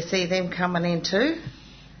sad when you see them coming in too,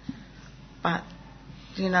 but...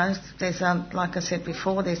 there's, like I said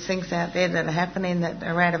before, there's things out there that are happening that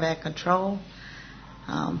are out of our control.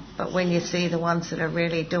 But when you see the ones that are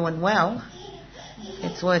really doing well,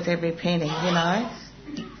 it's worth every penny,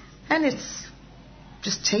 And it's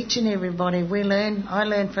just teaching everybody. I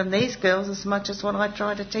learn from these girls as much as what I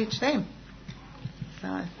try to teach them.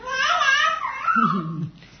 So.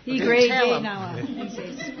 You agree, Noah?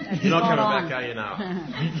 You're not coming back, are you,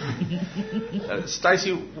 Noah?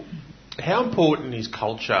 Stacey, how important is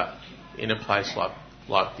culture in a place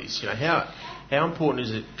like this? How important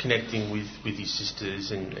is it connecting with your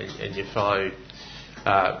sisters and your fellow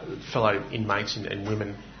inmates and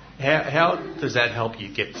women? How does that help you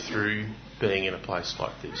get through being in a place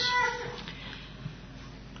like this?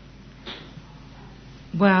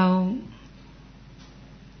 Well,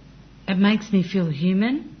 it makes me feel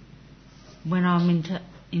human when I'm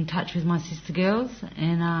in touch with my sister girls,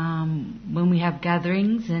 and when we have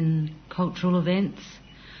gatherings and cultural events.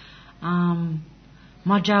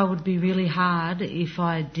 My jail would be really hard if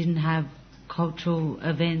I didn't have cultural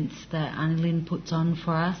events that Aunty Lynn puts on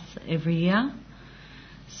for us every year.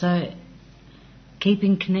 So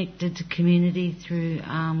keeping connected to community through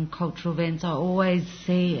cultural events. I always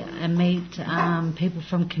see and meet people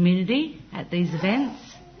from community at these events,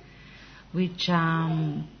 which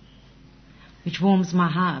warms my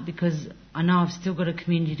heart because I know I've still got a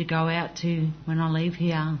community to go out to when I leave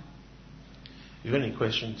here. Have you got any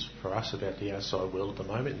questions for us about the outside world at the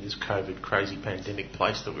moment in this COVID crazy pandemic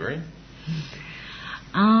place that we're in?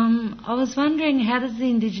 I was wondering, how does the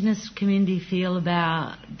Indigenous community feel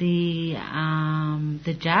about the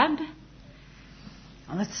jab?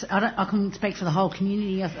 I couldn't speak for the whole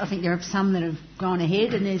community. I think there are some that have gone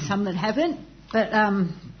ahead and there's some that haven't. But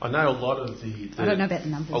I know a lot of I don't know about the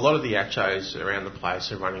numbers. A lot of the ACCHOs around the place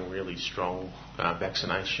are running really strong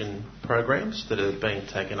vaccination programs that are being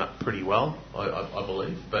taken up pretty well, I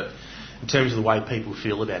believe. But in terms of the way people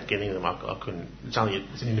feel about getting them, I couldn't.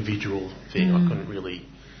 It's an individual thing. I couldn't really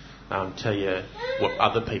tell you what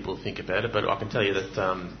other people think about it. But I can tell you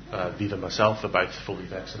that Viv and myself are both fully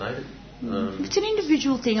vaccinated. It's an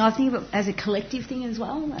individual thing. I think of it as a collective thing as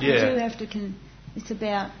well. Yeah. You do have to. It's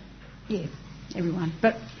about everyone.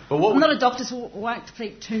 But I'm not a doctor, so I won't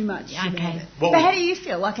speak too much. Okay. But how do you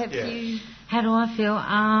feel? Like, have you? How do I feel?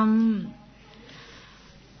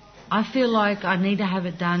 I feel like I need to have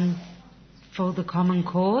it done for the common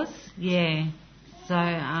cause. Yeah. So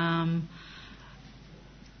I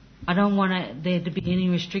don't want there to be any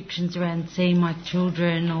restrictions around seeing my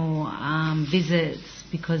children or visits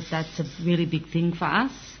because that's a really big thing for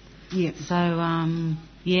us. Yeah. So I'm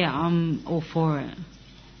all for it.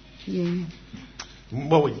 Yeah.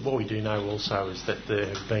 What we do know also is that there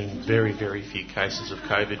have been very, very few cases of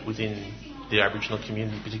COVID within the Aboriginal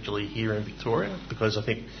community, particularly here in Victoria, because I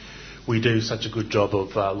think we do such a good job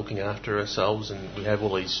of looking after ourselves, and we have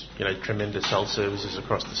all these tremendous health services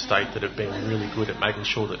across the state that have been really good at making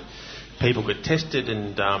sure that people get tested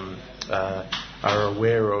and are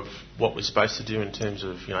aware of what we're supposed to do in terms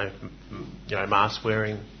of mask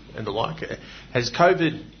wearing and the like. Has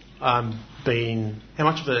COVID been, how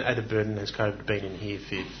much of an added burden has COVID been in here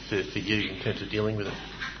for you in terms of dealing with it?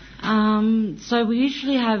 So we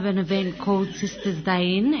usually have an event called Sisters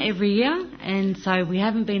Day In every year, and so we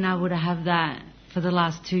haven't been able to have that for the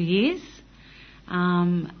last 2 years.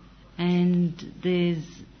 And there's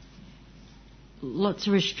lots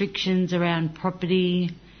of restrictions around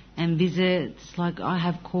property and visits. Like, I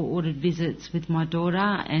have court-ordered visits with my daughter,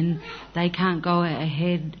 and they can't go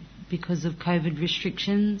ahead because of COVID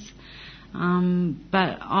restrictions.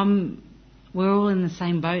 But we're all in the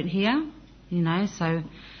same boat here, so...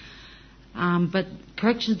 but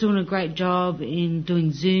Correction's doing a great job in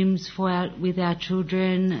doing Zooms with our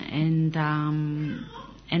children and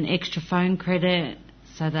extra phone credit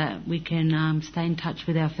so that we can stay in touch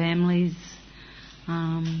with our families.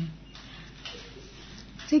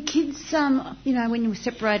 So kids, when you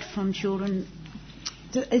separate from children,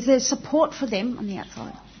 is there support for them on the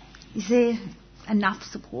outside? Is there enough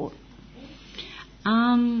support?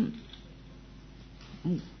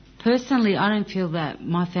 Personally, I don't feel that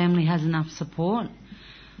my family has enough support,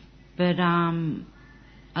 but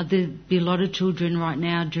there'd be a lot of children right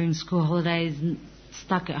now during school holidays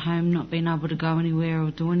stuck at home, not being able to go anywhere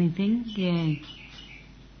or do anything. Yeah.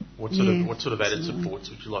 What sort of added supports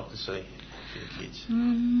would you like to see for your kids?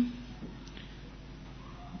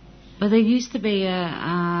 Well, there used to be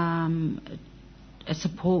a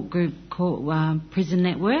support group called Prison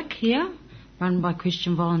Network here, run by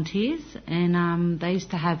Christian volunteers, and they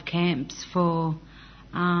used to have camps for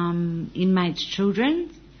inmates'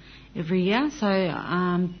 children every year. So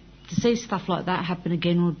to see stuff like that happen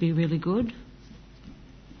again would be really good.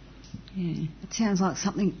 Yeah. It sounds like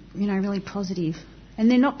something, really positive. And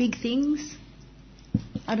they're not big things,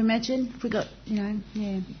 I'd imagine. If we got, Yeah,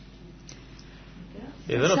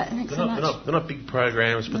 they're not big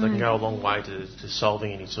programs, but they can go a long way to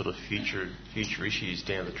solving any sort of future issues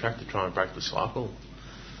down the track to try and break the cycle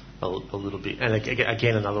a little bit. And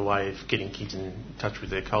again, another way of getting kids in touch with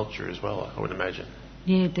their culture as well, I would imagine.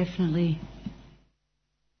 Yeah, definitely.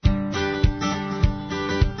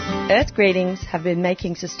 Earth Greetings have been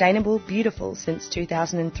making sustainable beautiful since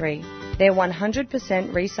 2003. Their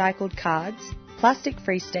 100% recycled cards,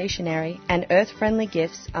 plastic-free stationery and earth-friendly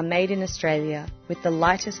gifts are made in Australia with the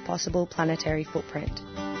lightest possible planetary footprint.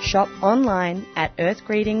 Shop online at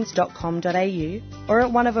earthgreetings.com.au or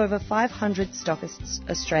at one of over 500 stockists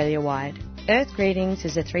Australia-wide. Earth Greetings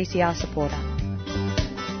is a 3CR supporter.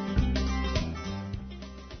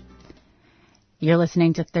 You're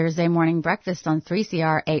listening to Thursday Morning Breakfast on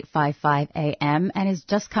 3CR 855 AM, and is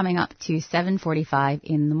just coming up to 7:45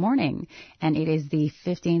 in the morning. And it is the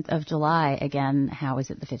 15th of July. Again, how is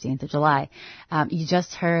it the 15th of July? You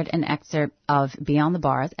just heard an excerpt of Beyond the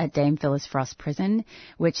Bars at Dame Phyllis Frost Prison,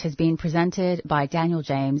 which has been presented by Daniel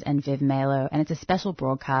James and Viv Malo, and it's a special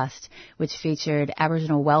broadcast which featured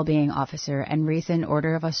Aboriginal Wellbeing Officer and recent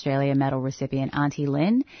Order of Australia Medal recipient Auntie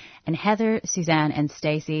Lynn, and Heather, Suzanne and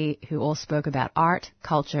Stacey, who all spoke about art,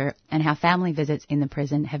 culture, and how family visits in the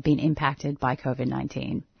prison have been impacted by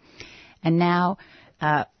COVID-19. And now,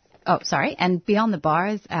 and Beyond the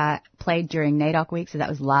Bars played during NAIDOC week, so that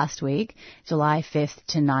was last week, July 5th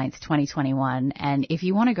to 9th, 2021. And if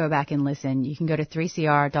you want to go back and listen, you can go to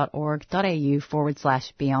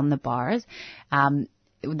 3cr.org.au/Beyond the Bars.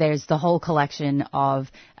 There's the whole collection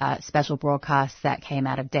of special broadcasts that came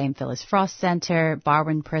out of Dame Phyllis Frost Centre,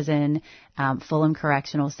 Barwon Prison, Fulham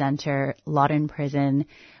Correctional Centre, Loddon Prison,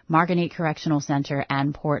 Margonique Correctional Centre,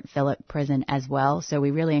 and Port Phillip Prison as well. So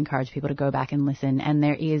we really encourage people to go back and listen. And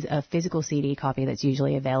there is a physical CD copy that's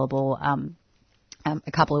usually available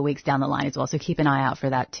a couple of weeks down the line as well. So keep an eye out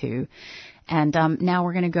for that too. And now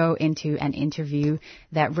we're going to go into an interview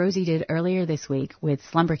that Rosie did earlier this week with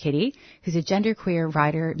Slumber Kitty, who's a genderqueer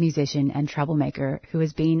writer, musician, and troublemaker who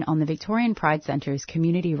has been on the Victorian Pride Centre's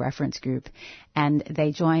community reference group. And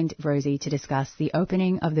they joined Rosie to discuss the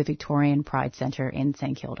opening of the Victorian Pride Centre in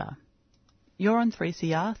St Kilda. You're on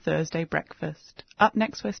 3CR Thursday Breakfast. Up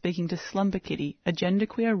next, we're speaking to Slumber Kitty, a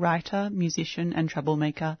genderqueer writer, musician and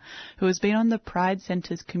troublemaker who has been on the Pride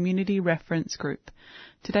Centre's community reference group.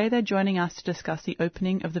 Today they're joining us to discuss the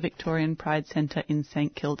opening of the Victorian Pride Centre in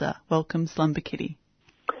St Kilda. Welcome, Slumber Kitty.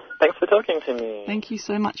 Thanks for talking to me. Thank you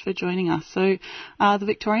so much for joining us. So the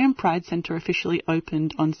Victorian Pride Centre officially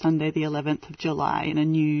opened on Sunday the 11th of July in a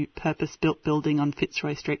new purpose-built building on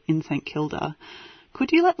Fitzroy Street in St Kilda.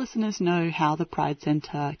 Could you let listeners know how the Pride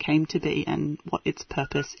Centre came to be and what its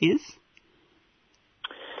purpose is?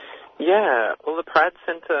 Yeah, well, the Pride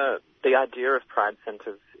Centre, the idea of Pride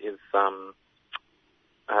Centres is,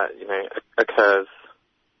 occurs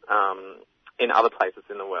in other places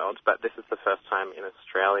in the world, but this is the first time in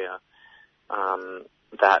Australia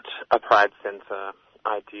that a Pride Centre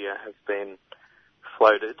idea has been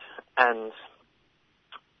floated. And,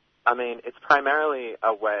 I mean, it's primarily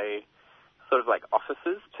a way, sort of like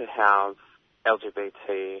offices to house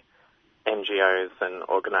LGBT NGOs and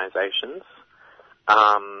organisations.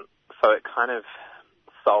 So it kind of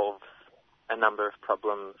solves a number of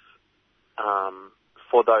problems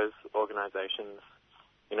for those organisations,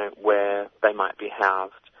 where they might be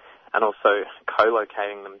housed, and also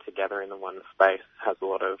co-locating them together in the one space has a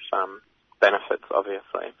lot of benefits,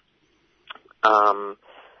 obviously. And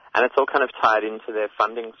it's all kind of tied into their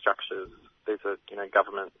funding structures. These are,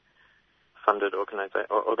 government-funded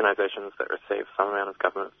organisations that receive some amount of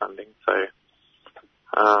government funding. So,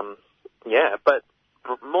 but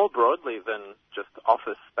more broadly than just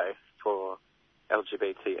office space for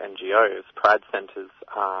LGBT NGOs, Pride Centres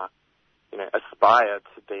are, aspire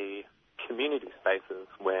to be community spaces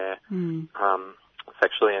where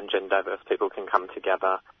sexually and gender diverse people can come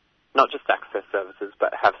together, not just access services,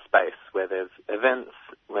 but have space where there's events,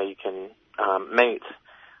 where you can meet,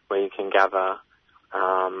 where you can gather,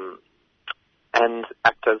 and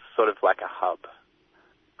act as sort of like a hub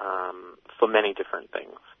for many different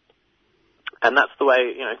things. And that's the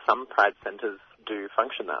way, some Pride Centres do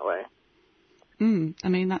function that way. I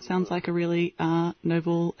mean, that sounds like a really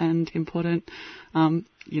noble and important,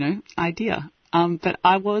 idea. But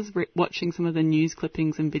I was watching some of the news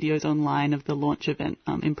clippings and videos online of the launch event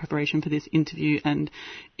in preparation for this interview, and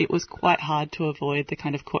it was quite hard to avoid the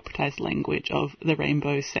kind of corporatized language of the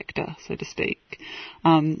rainbow sector, so to speak.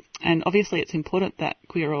 And obviously it's important that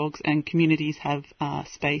queer orgs and communities have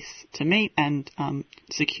space to meet and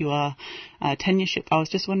secure tenureship. I was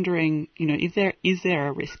just wondering, is there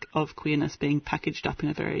a risk of queerness being packaged up in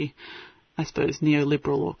a very, I suppose,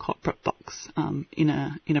 neoliberal or corporate box in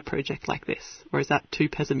a project like this, or is that too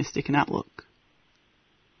pessimistic an outlook?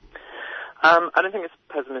 I don't think it's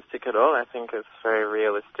pessimistic at all. I think it's very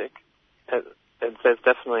realistic. There's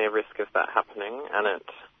definitely a risk of that happening, and it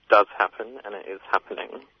does happen, and it is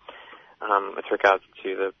happening with regards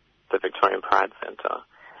to the Victorian Pride Centre.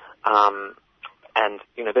 And,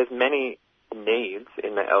 there's many needs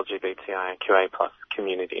in the LGBTIQA+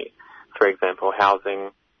 community. For example,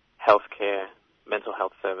 housing, healthcare, mental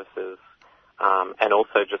health services, and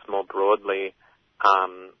also just more broadly,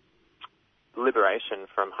 liberation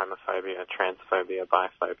from homophobia, transphobia,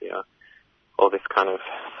 biphobia, all this kind of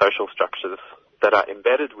social structures that are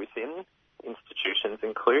embedded within institutions,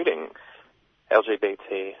 including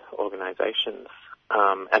LGBT organisations,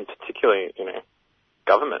 and particularly,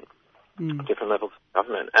 government, different levels of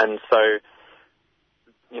government. And so,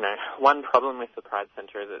 one problem with the Pride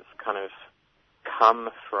Centre is it's kind of come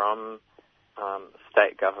from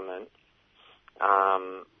state government,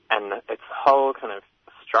 and its whole kind of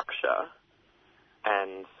structure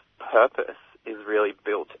and purpose is really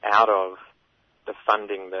built out of the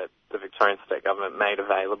funding that the Victorian state government made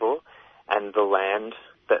available and the land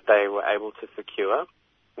that they were able to secure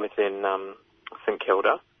within St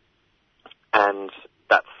Kilda. And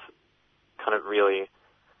that's kind of really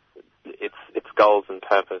its goals and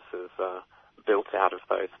purposes are built out of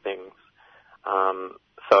those things.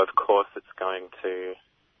 So of course it's going to,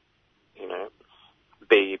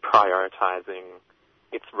 be prioritising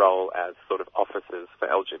its role as sort of officers for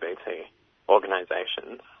LGBT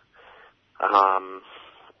organisations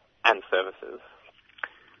and services.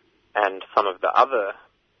 And some of the other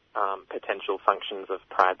potential functions of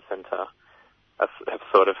Pride Centre have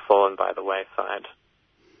sort of fallen by the wayside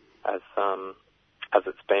as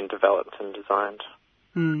it's been developed and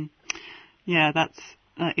designed. Yeah, that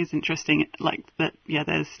is interesting. Like that, yeah,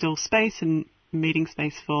 there's still space and meeting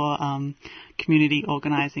space for community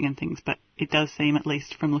organising and things, but it does seem, at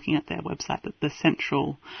least from looking at their website, that the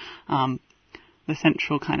central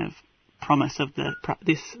kind of promise of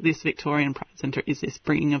this Victorian Pride Centre is this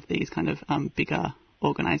bringing of these kind of bigger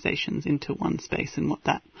organisations into one space and what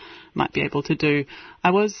that might be able to do.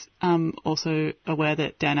 I was also aware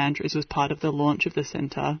that Dan Andrews was part of the launch of the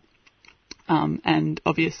centre. And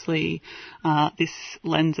obviously, this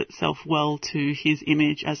lends itself well to his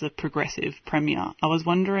image as a progressive premier. I was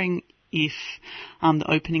wondering if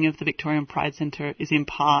the opening of the Victorian Pride Centre is in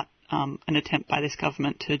part an attempt by this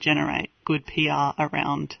government to generate good PR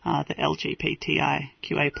around the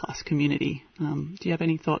LGBTIQA plus community. Do you have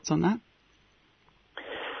any thoughts on that?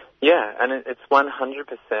 Yeah, and it's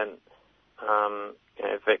 100%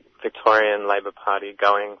 Victorian Labor Party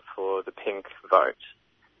going for the pink vote,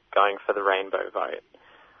 going for the rainbow vote,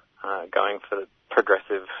 going for the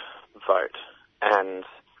progressive vote. And,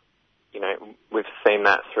 we've seen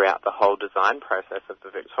that throughout the whole design process of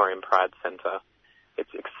the Victorian Pride Centre.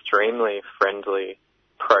 It's extremely friendly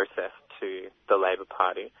process to the Labor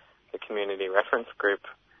Party. The Community Reference Group,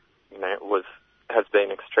 has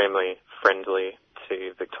been extremely friendly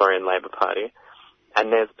to Victorian Labor Party.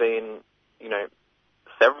 And there's been,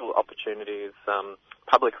 several opportunities,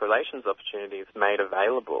 public relations opportunities made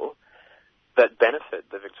available that benefit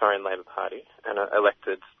the Victorian Labor Party and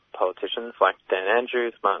elected politicians like Dan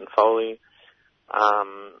Andrews, Martin Foley,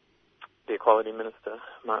 the Equality Minister,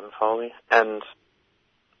 Martin Foley. And,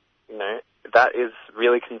 that is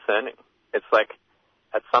really concerning. It's like,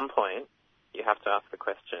 at some point, you have to ask the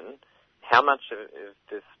question, how much of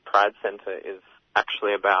this Pride Centre is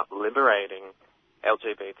actually about liberating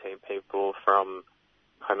LGBT people from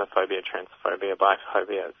homophobia, transphobia,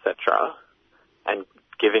 biphobia, etc., and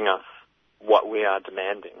giving us what we are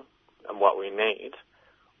demanding and what we need?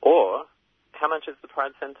 Or how much is the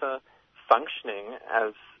Pride Centre functioning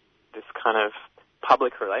as this kind of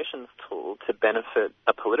public relations tool to benefit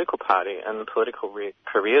a political party and the political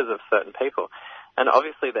careers of certain people? And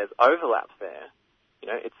obviously there's overlap there.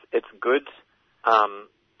 It's good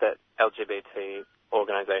that LGBT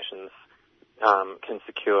organisations can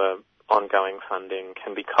secure ongoing funding,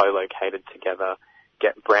 can be co-located together,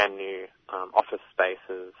 get brand new office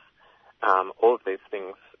spaces. All of these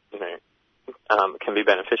things, can be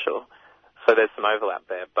beneficial. So there's some overlap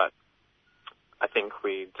there, but I think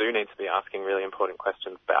we do need to be asking really important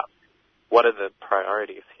questions about what are the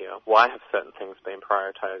priorities here? Why have certain things been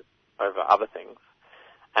prioritised over other things?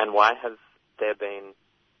 And why has there been,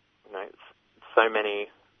 so many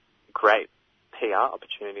great PR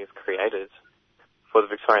opportunities created for the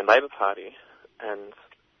Victorian Labor Party and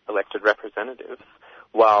elected representatives,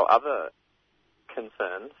 while other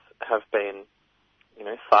concerns have been,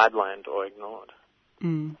 sidelined or ignored?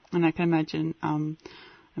 And I can imagine, I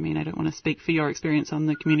don't want to speak for your experience on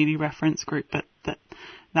the Community Reference Group, but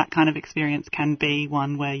that kind of experience can be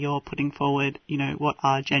one where you're putting forward, what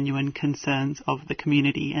are genuine concerns of the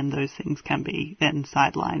community, and those things can be then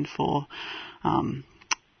sidelined for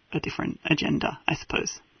a different agenda, I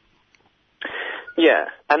suppose. Yeah,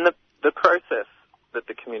 and the process that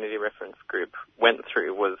the Community Reference Group went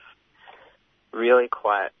through was really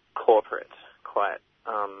quite corporate, quite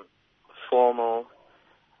formal,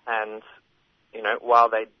 and, while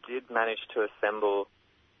they did manage to assemble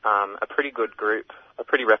a pretty good group, a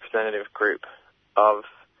pretty representative group of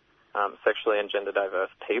sexually and gender diverse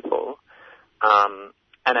people,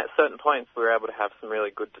 and at certain points we were able to have some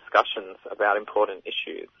really good discussions about important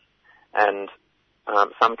issues. And,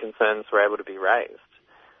 some concerns were able to be raised.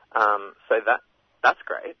 So that's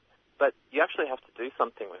great, but you actually have to do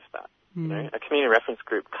something with that. You know, a community reference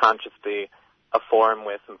group can't just be a forum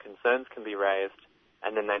where some concerns can be raised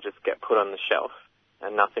and then they just get put on the shelf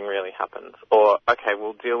and nothing really happens. Or, okay,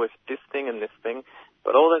 we'll deal with this thing and this thing,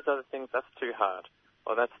 but all those other things, that's too hard.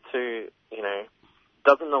 Or that's too,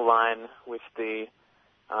 doesn't align with the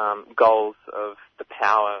goals of the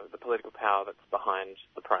power, the political power that's behind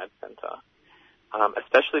the Pride Centre.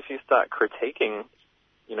 Especially if you start critiquing,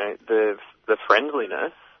 the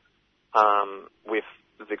friendliness with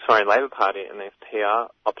the Victorian Labor Party and these PR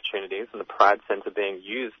opportunities and the Pride Centre being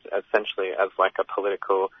used essentially as like a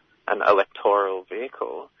political and electoral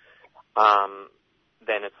vehicle,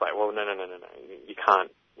 then it's like, well, no, you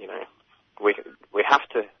can't, we have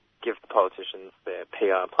to give the politicians their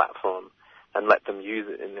PR platform and let them use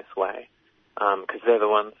it in this way, because they're the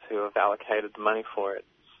ones who have allocated the money for it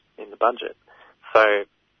in the budget. So,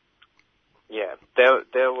 yeah,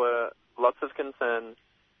 there were lots of concerns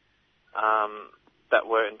that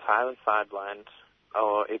were entirely sidelined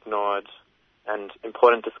or ignored, and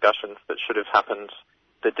important discussions that should have happened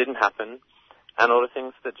that didn't happen, and all the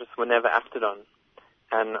things that just were never acted on.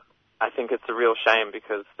 And I think it's a real shame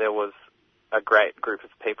because there was a great group of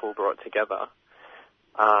people brought together.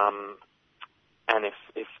 And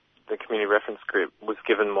if the community reference group was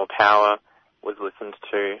given more power, was listened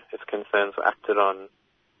to, its concerns were acted on,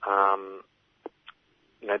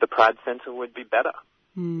 the Pride Centre would be better.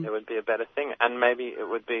 It would be a better thing, and maybe it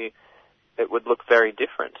would look very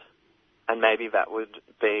different, and maybe that would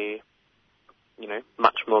be,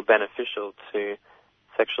 much more beneficial to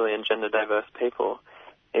sexually and gender diverse people,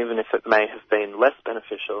 even if it may have been less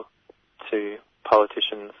beneficial to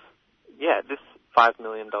politicians. Yeah, this $5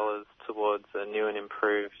 million towards a new and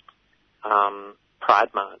improved Pride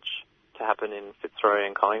March to happen in Fitzroy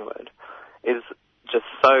and Collingwood is just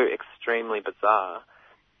so extremely bizarre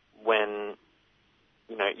when,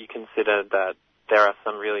 you consider that there are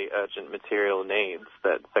some really urgent material needs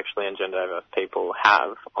that sexually and gender diverse people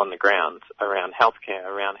have on the ground around healthcare,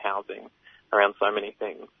 around housing, around so many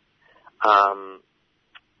things.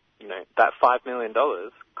 That $5 million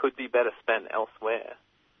could be better spent elsewhere.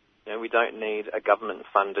 We don't need a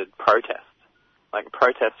government-funded protest. Like,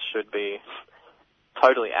 protests should be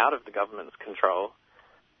totally out of the government's control,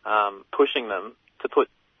 pushing them to put,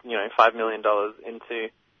 $5 million into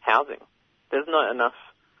housing. There's not enough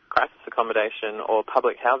crisis accommodation or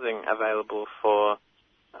public housing available for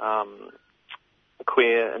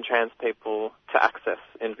queer and trans people to access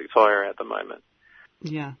in Victoria at the moment.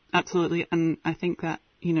 Yeah, absolutely. And I think that,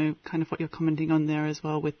 kind of what you're commenting on there as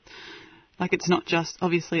well with, like, it's not just,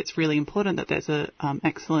 obviously it's really important that there's a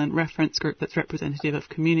excellent reference group that's representative of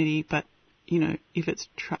community, but, if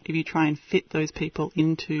you try and fit those people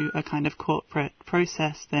into a kind of corporate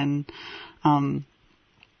process, then,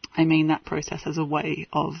 that process has a way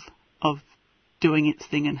of doing its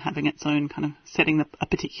thing and having its own kind of setting a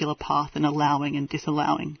particular path and allowing and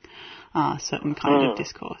disallowing certain kind of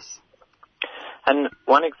discourse. And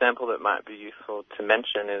one example that might be useful to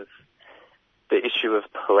mention is the issue of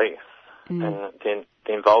police and the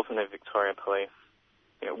involvement of Victoria Police.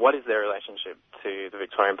 What is their relationship to the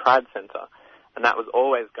Victorian Pride Centre? And that was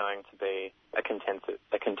always going to be a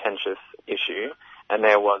contentious issue, and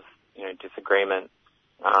there was, disagreement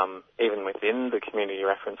even within the community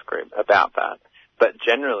reference group about that. But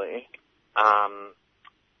generally,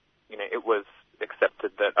 it was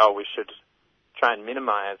accepted that, we should try and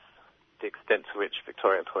minimise the extent to which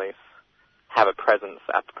Victoria Police have a presence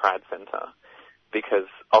at the Pride Centre, because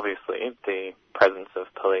obviously the presence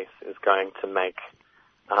of police is going to make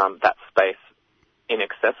that space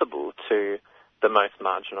inaccessible to the most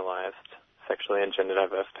marginalised sexually and gender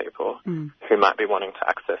diverse people who might be wanting to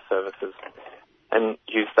access services and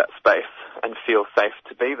use that space and feel safe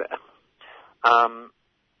to be there.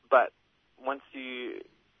 But once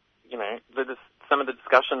some of the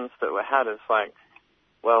discussions that were had is like,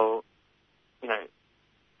 well,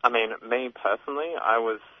 me personally, I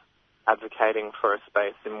was advocating for a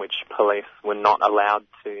space in which police were not allowed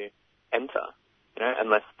to enter,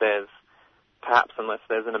 unless there's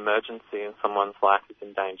an emergency and someone's life is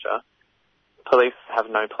in danger. Police have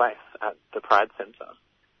no place at the Pride Centre.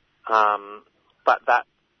 But that,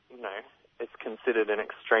 is considered an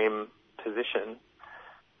extreme position,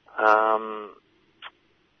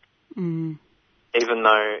 even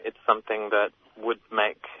though it's something that would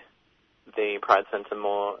make the Pride Centre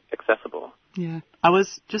more accessible. Yeah. I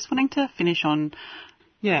was just wanting to finish on,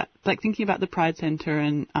 thinking about the Pride Centre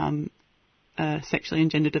and sexually and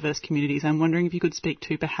gender diverse communities. I'm wondering if you could speak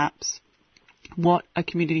to perhaps what a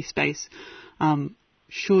community space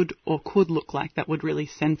should or could look like that would really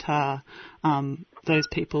centre those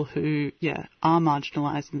people who, are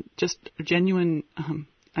marginalised and just genuine,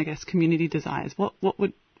 community desires? What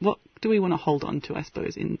do we want to hold on to, I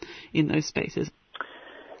suppose, in those spaces?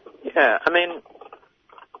 Yeah, I mean,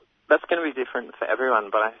 that's going to be different for everyone,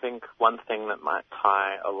 but I think one thing that might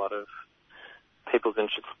tie a lot of people's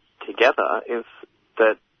interests together is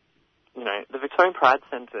that, the Victorian Pride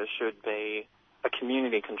Centre should be a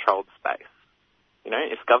community-controlled space.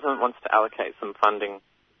 If government wants to allocate some funding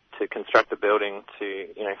to construct a building, to,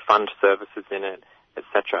 fund services in it,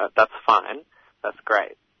 etc., that's fine. That's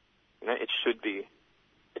great. It should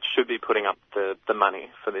be putting up the money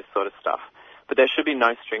for this sort of stuff. But there should be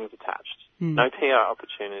no strings attached. No PR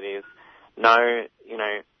opportunities, no,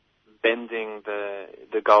 bending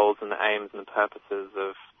the goals and the aims and the purposes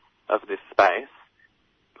of this space.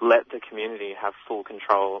 Let the community have full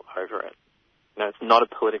control over it. It's not a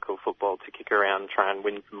political football to kick around and try and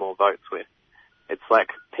win some more votes with. It's like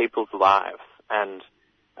people's lives, and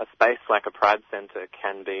a space like a Pride Centre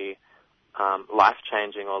can be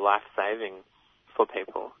life-changing or life-saving for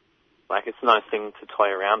people. Like, it's not a thing to toy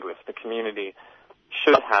around with. The community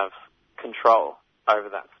should have control over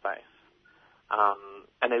that space.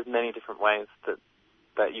 And there's many different ways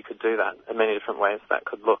that you could do that, and many different ways that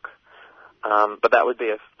could look. But that would be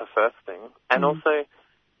a first thing. And also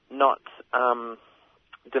not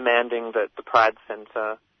demanding that the Pride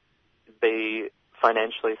Centre be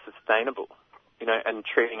financially sustainable, and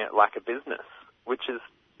treating it like a business, which is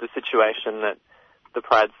the situation that the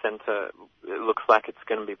Pride Centre looks like it's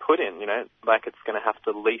going to be put in, like it's going to have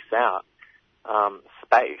to lease out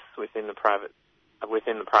space within the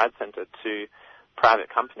Pride Centre to private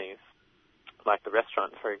companies, like the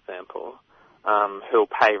restaurant, for example, who'll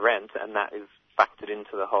pay rent, and that is factored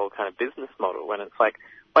into the whole kind of business model, when it's like,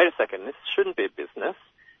 wait a second, this shouldn't be a business.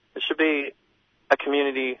 It should be a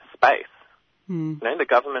community space. The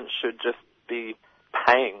government should just be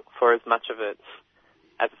paying for as much of it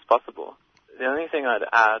as is possible. The only thing I'd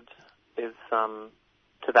add is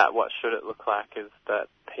to that, what should it look like, is that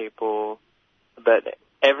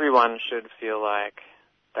everyone should feel like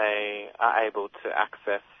they are able to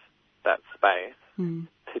access that space,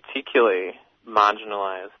 particularly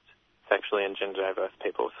marginalised sexually and gender diverse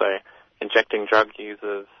people. So injecting drug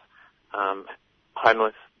users,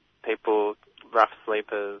 homeless people, rough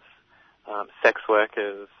sleepers, sex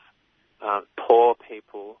workers, poor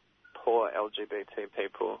people, poor LGBT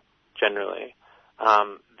people generally.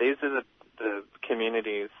 These are the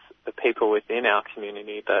communities, the people within our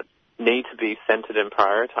community that need to be centred and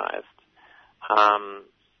prioritised,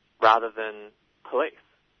 rather than police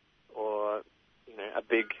or, a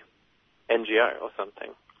big NGO or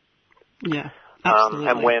something. Yeah, absolutely.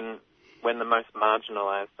 And when the most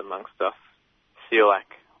marginalised amongst us feel like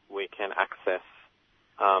we can access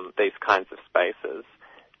these kinds of spaces,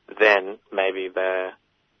 then maybe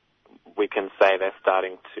we can say they're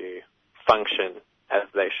starting to function as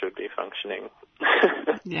they should be functioning.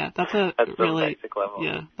 Yeah, that's at really basic level.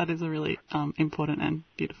 Yeah, that is a really important and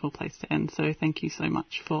beautiful place to end. So thank you so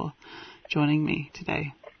much for joining me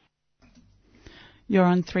today. You're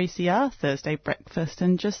on 3CR Thursday Breakfast,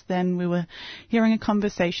 and just then we were hearing a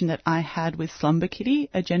conversation that I had with Slumber Kitty,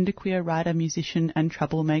 a genderqueer writer, musician and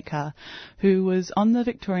troublemaker who was on the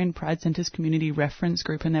Victorian Pride Centre's community reference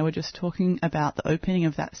group, and they were just talking about the opening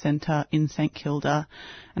of that centre in St Kilda,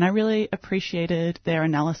 and I really appreciated their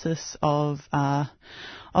analysis of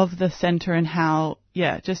the centre and how,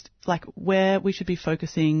 just like where we should be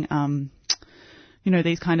focusing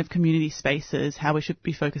these kind of community spaces, how we should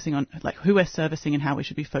be focusing on, like, who we're servicing and how we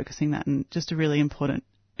should be focusing that, and just a really important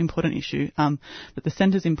issue. That the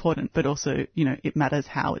centre's important, but also, it matters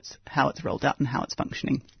how it's rolled out and how it's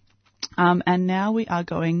functioning. And now we are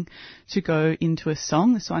going to go into a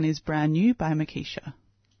song. This one is Brand New by Makisha.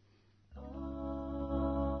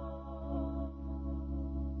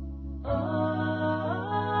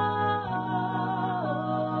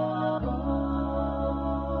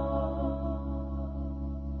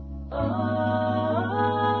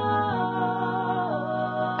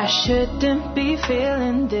 I shouldn't be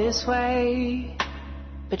feeling this way,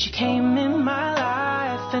 but you came in my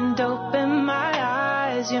life and opened my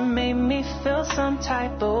eyes. You made me feel some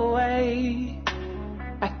type of way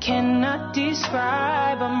I cannot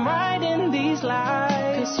describe. I'm writing these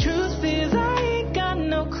lies, 'cause truth is I ain't got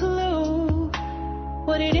no clue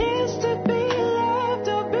what it is to be loved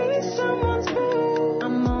or be someone's boo.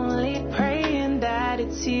 I'm only praying that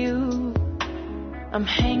it's you I'm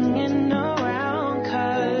hanging around,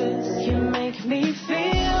 'cause you make me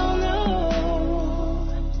feel new,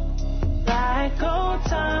 like old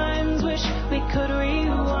times. Wish we could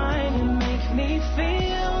rewind. You make me feel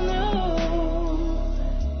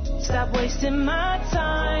wasting my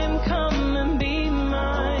time. Come and be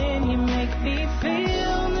mine. You make me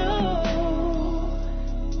feel new,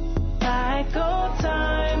 like old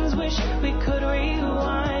times. Wish we could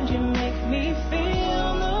rewind. You make me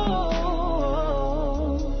feel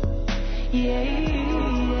new, yeah.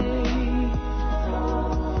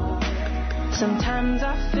 Sometimes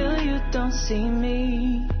I feel you don't see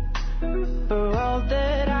me for all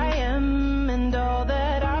that I am and all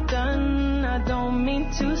that I've done. I don't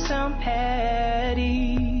mean to sound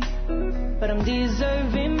petty, but I'm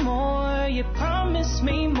deserving more. You promised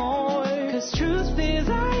me more, 'cause truth is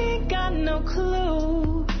I ain't got no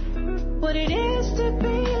clue what it is to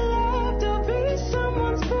be loved or be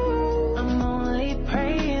someone's boo. I'm only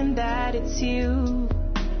praying that it's you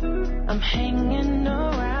I'm hanging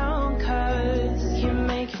around, 'cause you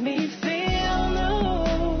make me feel new,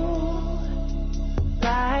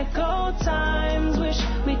 like old times. Wish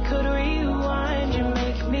we could rewind. You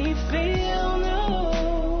make me feel new.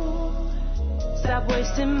 Stop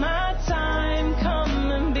wasting my time.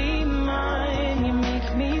 Come and be mine. You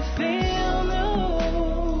make me feel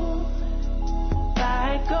new,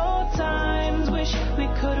 like old times. Wish we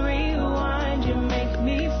could rewind. You make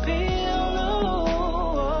me feel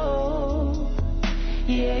new,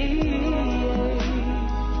 yeah.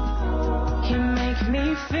 You make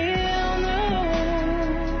me feel new.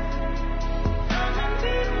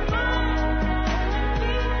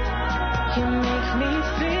 You make me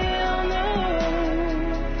feel new.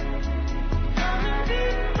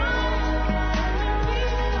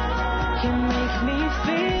 You make me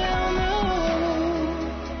feel new.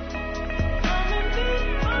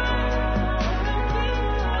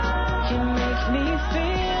 You make me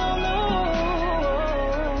feel new,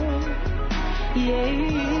 yeah.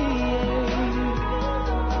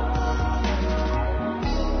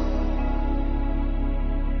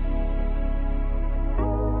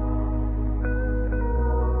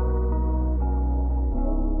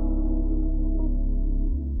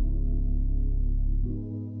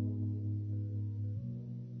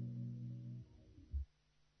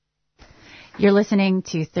 You're listening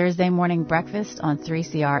to Thursday Morning Breakfast on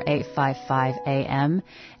 3CR 855 AM,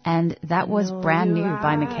 and that was Brand New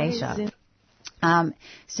by Makesha.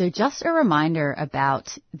 So just a reminder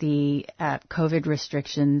about the COVID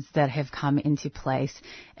restrictions that have come into place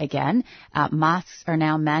again. Masks are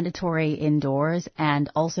now mandatory indoors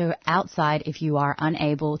and also outside if you are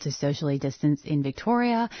unable to socially distance in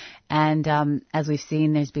Victoria. And as we've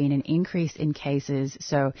seen, there's been an increase in cases.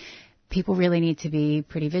 So people really need to be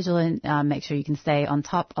pretty vigilant. Make sure you can stay on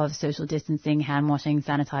top of social distancing, hand washing,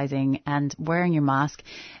 sanitizing, and wearing your mask.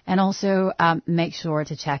 And also make sure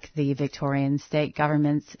to check the Victorian State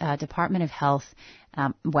Government's Department of Health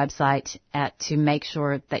website to make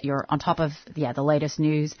sure that you're on top of the latest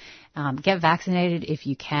news. Get vaccinated if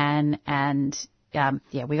you can, and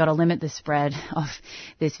we got to limit the spread of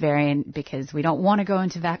this variant because we don't want to go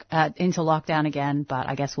into lockdown again. But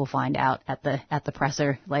I guess we'll find out at the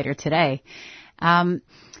presser later today. So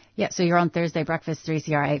you're on Thursday Breakfast,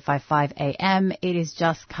 3CR 855 AM. It is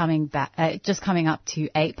just coming up to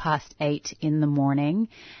 8:08 in the morning.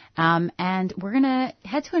 And we're going to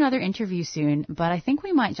head to another interview soon, but I think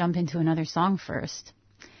we might jump into another song first.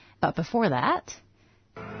 But before that,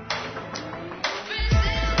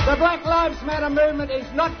 the Black Lives Matter movement is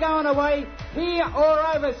not going away here or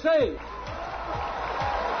overseas.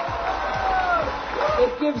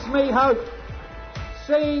 It gives me hope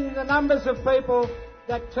seeing the numbers of people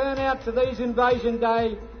that turn out to these Invasion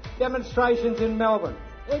Day demonstrations in Melbourne.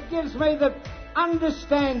 It gives me the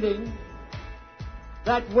understanding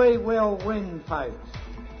that we will win, folks.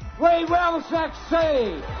 We will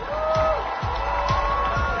succeed.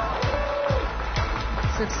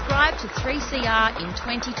 Subscribe to 3CR in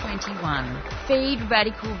 2021. Feed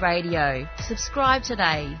Radical Radio. Subscribe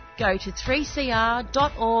today. Go to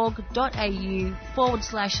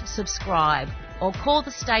 3cr.org.au/subscribe or call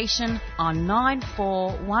the station on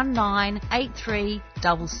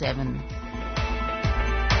 94198377.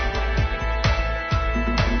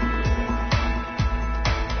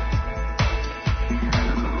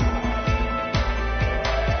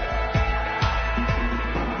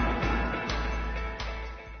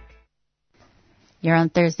 You're on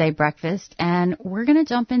Thursday Breakfast, and we're going to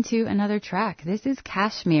jump into another track. This is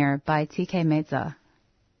Kashmir by TK Meza.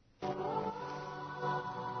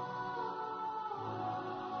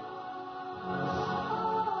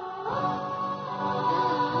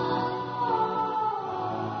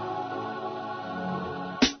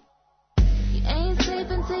 You ain't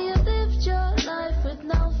sleeping till you lived your life with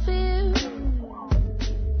no fear.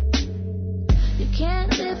 You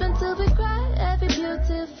can't live until we cry every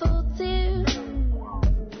beautiful tear.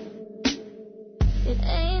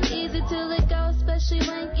 especially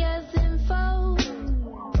when yes info.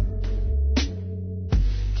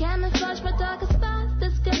 Camouflage my darkest spots,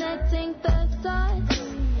 disconnecting third thoughts.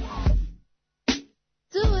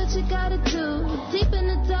 Do what you gotta do, deep in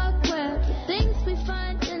the dark web. The things we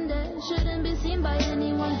find in there shouldn't be seen by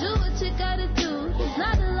anyone. Do what you gotta do, there's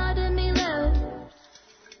not a lot of me left.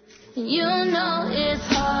 You know it's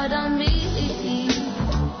hard on me.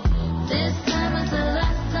 This time is the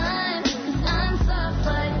last time, 'cause I'm soft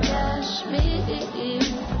like cashmere.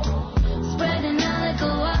 Spreading out like a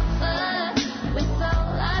wildfire, we're so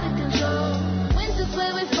out of control. Winter's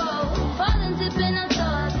where we fall, falling deep in our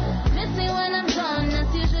thoughts. Miss me when I'm gone,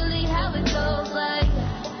 that's usually how it goes. Like,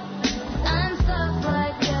 I'm soft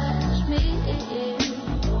like cashmere.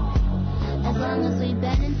 As long as we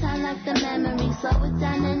bend in time like the memories, slow it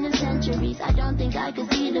down in the centuries. I don't think I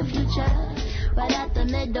could see the future. Right at the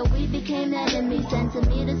middle, we became enemies.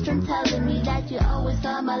 Centimeters from telling me that you always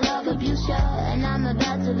thought my love abused you, and I'm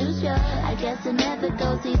about to lose you. I guess it never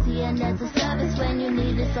goes easy, and there's a service when you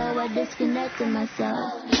need it, so I disconnected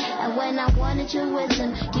myself. And when I wanted your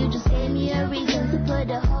wisdom, you just gave me a reason to put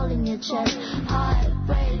a hole in your chest.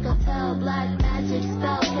 Heartbreak, I felt black magic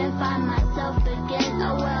spell. Can't find myself again.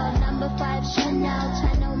 Oh well, number 5 Chanel,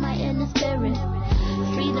 channel my inner spirit.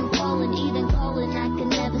 Freedom calling, even calling, I can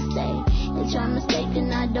never stay. It's your mistake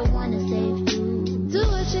and I don't wanna save you. Do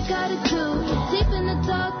what you gotta do, deep in the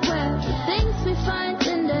dark web. The things we find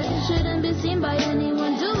in there shouldn't be seen by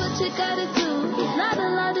anyone. Do what you gotta do, there's not a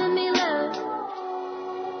lot of me left.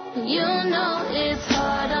 You know it's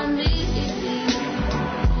hard on me.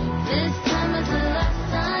 This time is the last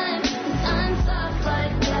time, 'cause I'm soft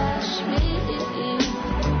like cashmere.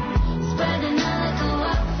 Spreading out like a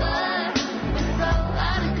wildfire, we're so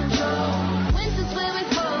out of control. Winter's where we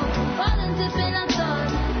fall, falling deep in our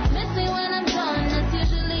thoughts. Miss me when I'm gone, that's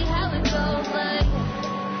usually how it goes. Like,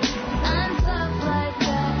 I'm soft like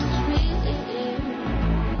cashmere.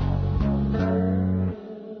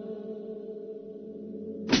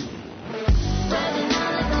 Spreading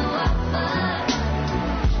out like a wildfire.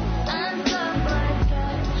 I'm soft like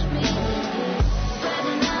cashmere.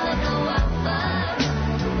 Spreading out like a wildfire.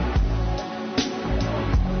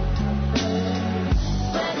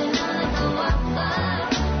 Spreading out like a wildfire.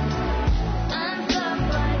 I'm soft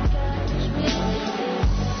like cashmere.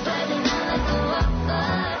 Spreading out like a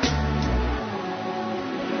wildfire.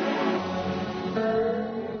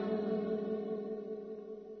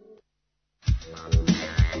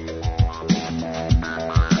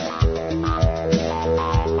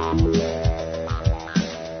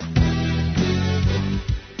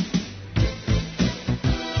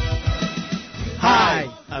 Hi,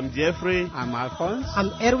 I'm Jeffrey. I'm Alphonse. I'm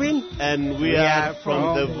Erwin. And we are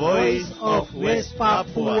from the Voice of West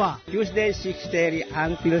Papua. Tuesday 6:30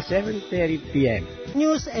 until 7:30 p.m.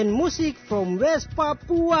 News and music from West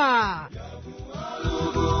Papua.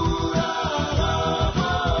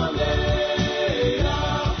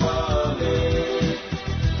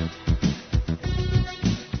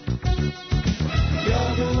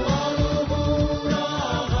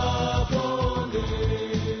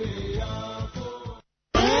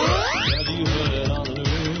 Have you heard it on the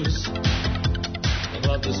news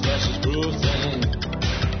about this fascist group thing?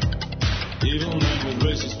 Evil men with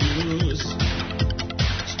racist views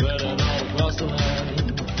spreading all across the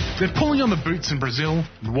land. They're pulling on the boots in Brazil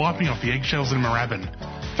and wiping off the eggshells in Moorabbin.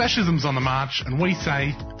 Fascism's on the march, and we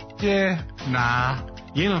say, yeah, nah.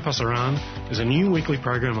 Yena Pasaran is a new weekly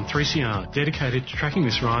program on 3CR dedicated to tracking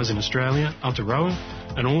this rise in Australia, Aotearoa,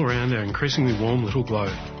 and all around our increasingly warm little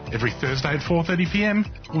globe. Every Thursday at 4:30 p.m,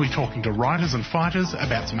 we'll be talking to writers and fighters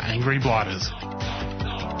about some angry blighters.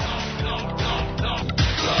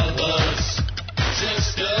 Brothers,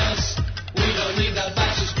 sisters, we don't need that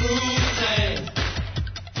fascist group thing.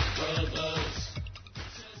 Brothers.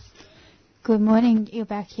 Good morning. You're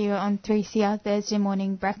back here on 3CR Thursday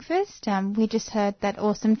Morning Breakfast. We just heard that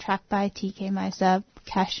awesome track by TK Misa,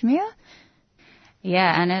 Kashmir.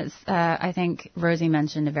 Yeah, and it's, I think Rosie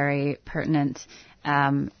mentioned a very pertinent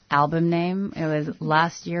album name. It was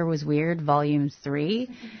Last Year Was Weird, Volume 3.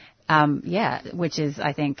 Yeah, which is,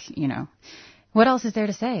 I think, you know, what else is there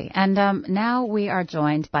to say? And now we are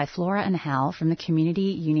joined by Flora and Hal from the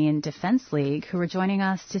Community Union Defence League, who are joining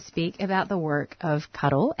us to speak about the work of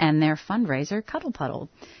Cuddle and their fundraiser, Cuddle Puddle.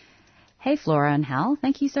 Hey, Flora and Hal,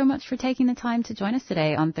 thank you so much for taking the time to join us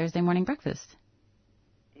today on Thursday Morning Breakfast.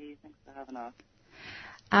 Hey, thanks for having us.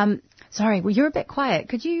 Sorry, well, you're a bit quiet.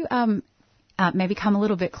 Could you maybe come a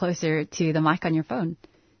little bit closer to the mic on your phone?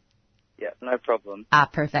 Yeah, no problem.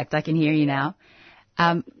 Perfect. I can hear you now.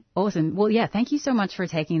 Awesome. Well, yeah, thank you so much for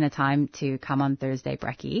taking the time to come on Thursday,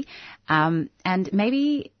 Brecky. And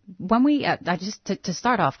maybe when we just to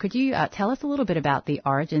start off, could you tell us a little bit about the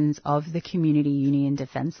origins of the Community Union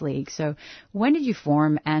Defence League? So, when did you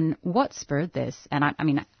form, and what spurred this? And I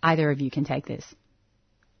mean, either of you can take this.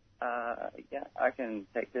 Yeah, I can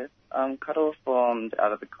take this. Cuddle formed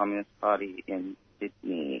out of the Communist Party in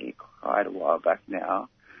Sydney quite a while back now.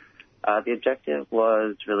 The objective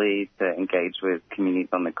was really to engage with communities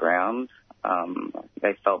on the ground.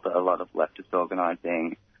 They felt that a lot of leftist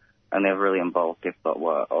organising, and they were really involved if they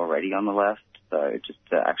were already on the left, so just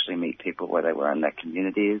to actually meet people where they were in their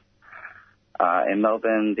communities. In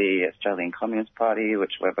Melbourne, the Australian Communist Party,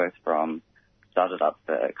 which we're both from, started up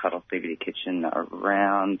the Cuddle CBD Kitchen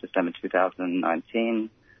around December 2019,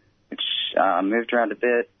 which moved around a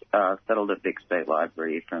bit, settled at Vic State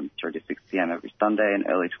Library from 3 to 6 p.m. every Sunday in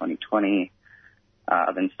early 2020,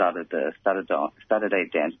 then started the Saturday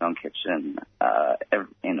Dandenong Kitchen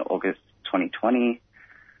in August 2020.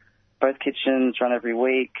 Both kitchens run every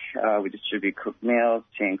week. We distribute cooked meals,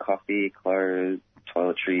 tea and coffee, clothes,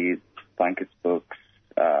 toiletries, blankets, books,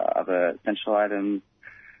 other essential items.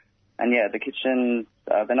 And yeah, the kitchens,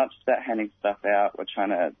 they're not just about handing stuff out. We're trying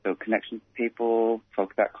to build connections with people,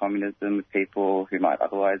 talk about communism with people who might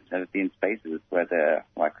otherwise never be in spaces where they're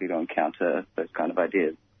likely to encounter those kind of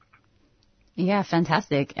ideas. Yeah,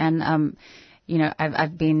 fantastic. And, you know,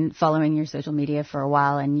 I've been following your social media for a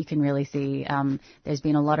while, and you can really see there's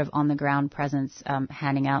been a lot of on-the-ground presence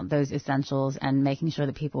handing out those essentials and making sure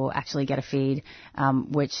that people actually get a feed,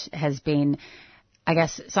 which has been, I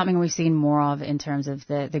guess, something we've seen more of in terms of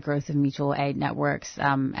the growth of mutual aid networks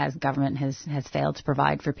as government has failed to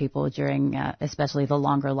provide for people during especially the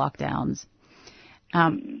longer lockdowns.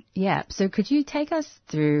 Yeah, so could you take us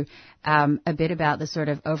through a bit about the sort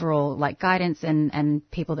of overall like guidance and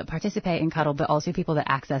people that participate in Cuddle, but also people that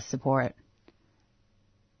access support?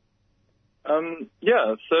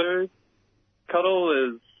 Yeah, so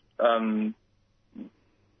Cuddle is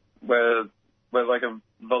we're like a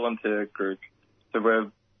volunteer group. So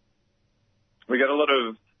we get a lot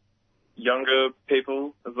of younger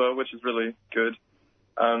people as well, which is really good.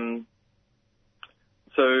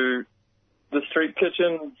 So the street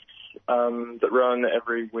kitchens that run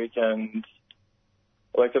every weekend,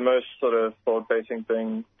 like the most sort of forward-facing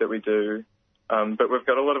thing that we do. But we've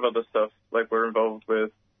got a lot of other stuff, like we're involved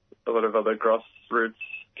with a lot of other grassroots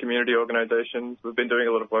community organisations. We've been doing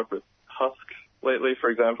a lot of work with Husk lately, for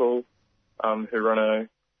example, who run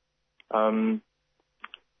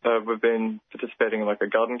we've been participating in like a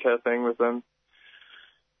garden care thing with them.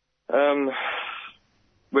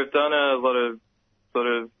 We've done a lot of sort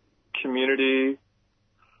of community-led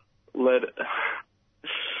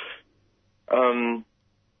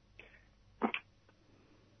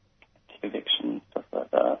eviction, stuff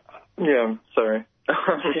like that. Yeah, sorry.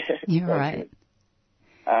 You're right.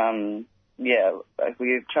 Yeah,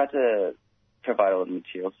 we've tried to provide all the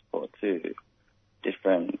material support to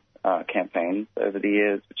different campaigns over the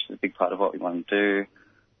years, which is a big part of what we want to do.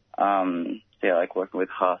 Yeah, like working with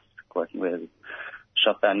Husk, working with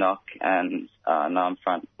Shop That Knock and Naarm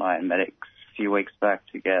Frontline Medics a few weeks back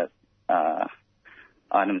to get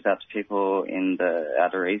items out to people in the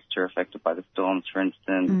outer east who are affected by the storms, for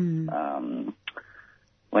instance.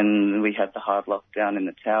 When we had the hard lockdown in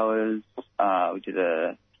the towers, we did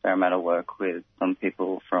a fair amount of work with some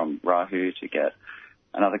people from Rahu to get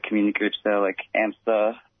another community group there, like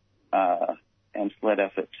AMSA, AMSA-led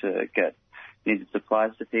effort to get needed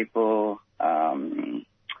supplies to people.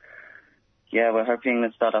 Yeah, we're hoping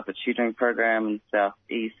to start up a tutoring program in South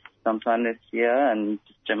East sometime this year, and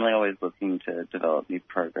just generally always looking to develop new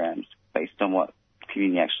programs based on what the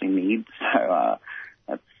community actually needs. So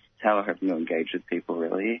that's how we're hoping to engage with people,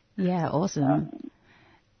 really. Yeah, awesome.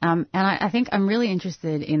 And I think I'm really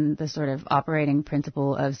interested in the sort of operating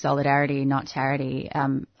principle of solidarity, not charity,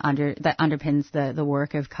 that underpins the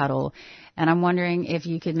work of Cuddle. And I'm wondering if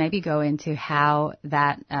you could maybe go into how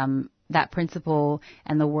that principle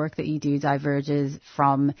and the work that you do diverges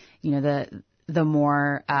from, you know, the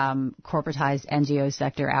more corporatized NGO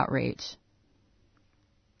sector outreach.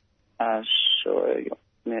 Sure.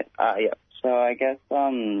 Yeah. So I guess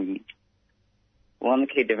one of the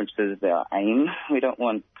key differences is our aim. We don't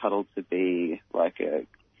want Cuddle to be like a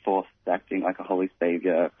force acting like a holy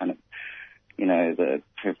saviour, kind of, you know, the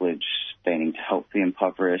privileged deigning to help the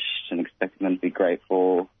impoverished and expecting them to be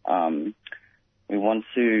grateful. We want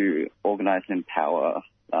to organise and empower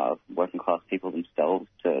working class people themselves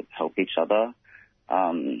to help each other.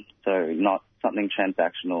 So not something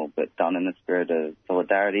transactional, but done in the spirit of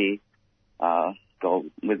solidarity.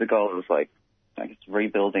 With the goal of like, I guess,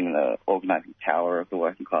 rebuilding the organising power of the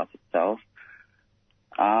working class itself.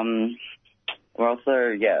 we're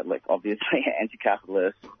also, obviously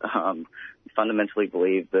anti-capitalist. We fundamentally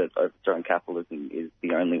believe that overthrowing capitalism is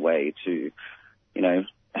the only way to,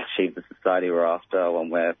 achieve the society we're after, one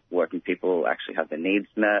where working people actually have their needs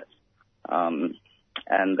met. And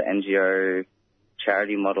the NGO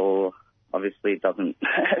charity model obviously doesn't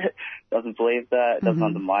believe that. It doesn't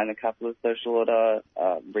undermine the capitalist social order,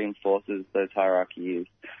 reinforces those hierarchies.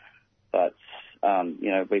 But,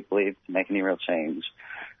 we believe to make any real change,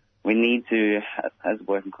 we need to, as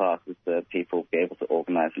working class, as the people, be able to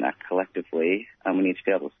organise and act collectively, and we need to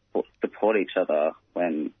be able to support each other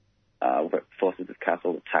when forces of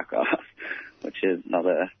capital attack us, which is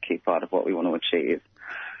another key part of what we want to achieve.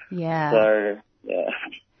 Yeah. So, yeah.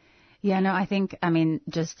 Yeah, no, I think,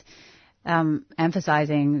 just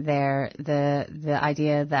emphasizing there the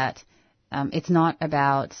idea that it's not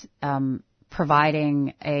about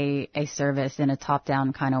providing a service in a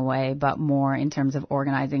top-down kind of way, but more in terms of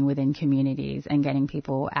organizing within communities and getting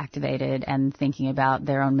people activated and thinking about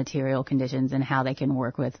their own material conditions and how they can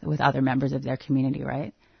work with other members of their community,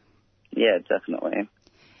 right? Yeah, definitely.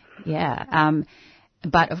 Yeah.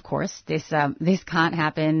 But of course, this can't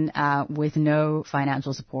happen with no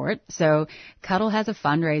financial support. So Cuddle has a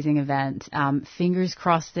fundraising event. Fingers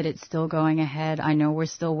crossed that it's still going ahead. I know we're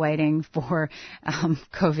still waiting for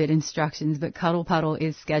COVID instructions, but Cuddle Puddle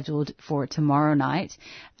is scheduled for tomorrow night.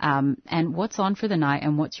 And what's on for the night,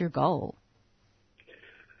 and what's your goal?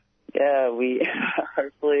 Yeah, we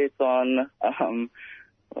hopefully it's on.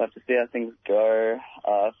 We'll have to see how things go.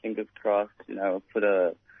 Fingers crossed. We'll put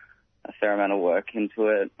a fair amount of work into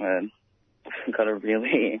it. We've got a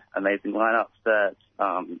really amazing lineup set.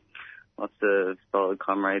 Lots of solid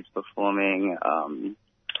comrades performing.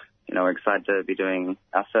 We're excited to be doing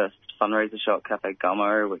our first fundraiser show at Cafe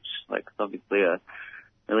Gummo, which is obviously a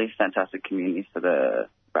really fantastic community for the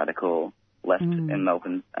radical left in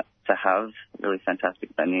Melbourne to have. A really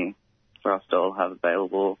fantastic venue for us to all have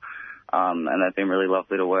available. And they've been really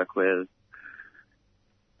lovely to work with.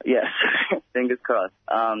 Yes, fingers crossed.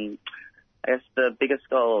 I guess the biggest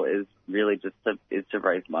goal is really just to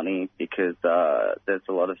raise money, because there's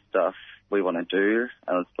a lot of stuff we want to do,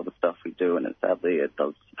 and there's a lot of stuff we do, and sadly it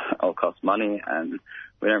does all cost money, and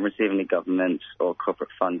we don't receive any government or corporate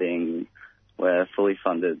funding. We're fully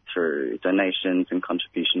funded through donations and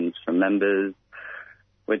contributions from members,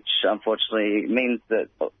 which unfortunately means that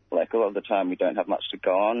a lot of the time we don't have much to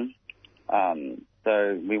go on.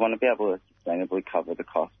 So we want to be able to sustainably cover the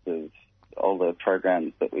cost of all the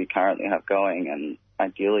programs that we currently have going, and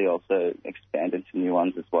ideally also expand into new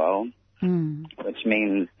ones as well. Which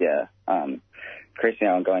means, increasing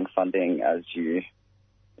our ongoing funding, as you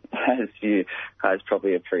guys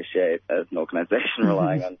probably appreciate, as an organisation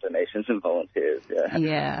relying on donations and volunteers.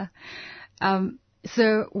 Yeah.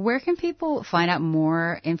 So where can people find out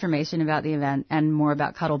more information about the event and more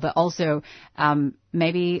about Cuddle, but also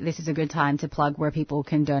maybe this is a good time to plug where people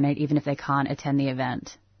can donate even if they can't attend the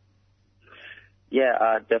event?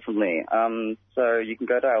 Yeah, definitely. So you can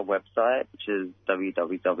go to our website, which is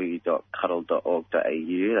www.cuddle.org.au,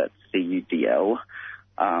 that's CUDL.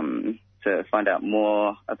 To find out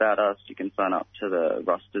more about us, you can sign up to the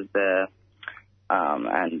rosters there,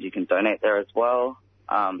 and you can donate there as well.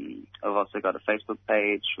 I've also got a Facebook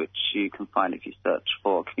page, which you can find if you search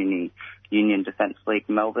for Community Union Defence League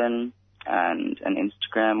Melbourne, and an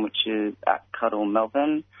Instagram, which is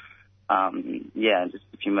 @CuddleMelbourne. Just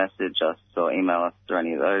if you message us or email us through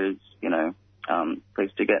any of those,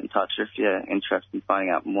 please do get in touch if you're interested in finding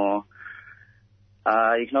out more.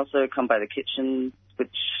 You can also come by the kitchen,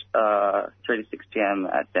 which 3 to 6 p.m.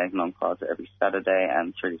 at Dandenong Plaza every Saturday,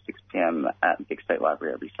 and 3 to 6 p.m. at Vic State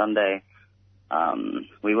Library every Sunday.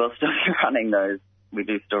 We will still be running those. We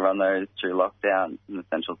do still run those through lockdown in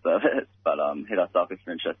essential service, but hit us up if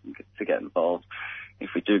you're interested to get involved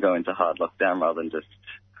if we do go into hard lockdown rather than just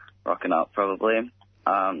rocking up, probably.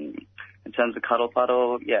 In terms of Cuddle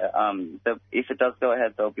Puddle, if it does go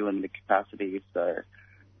ahead, there'll be limited capacity, so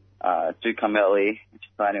do come early if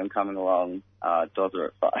you're planning on coming along. Doors are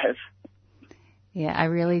at 5. Yeah, I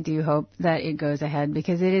really do hope that it goes ahead,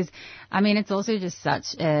 because it is, it's also just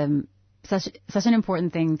such an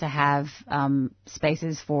important thing to have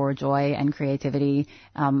spaces for joy and creativity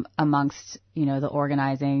amongst, the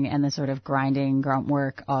organizing and the sort of grunt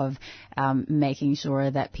work of making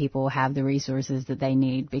sure that people have the resources that they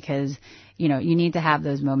need, because, you need to have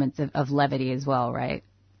those moments of levity as well, right?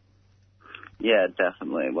 Yeah,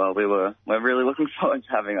 definitely. Well, we're really looking forward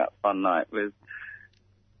to having that fun night with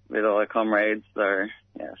all our comrades, so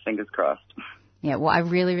yeah, fingers crossed. Yeah, well, I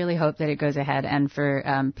really, really hope that it goes ahead. And for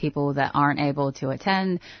people that aren't able to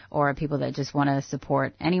attend, or people that just want to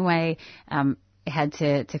support anyway, head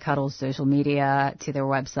to Cuddle's social media, to their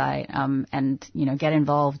website, and get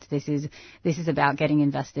involved. This is about getting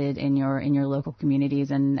invested in your local communities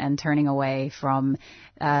and turning away from,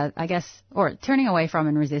 turning away from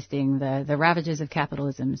and resisting the ravages of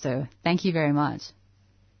capitalism. So thank you very much.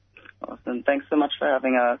 Awesome. Thanks so much for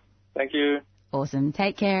having us. Thank you. Awesome.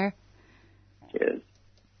 Take care. Cheers.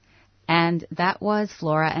 And that was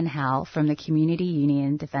Flora and Hal from the Community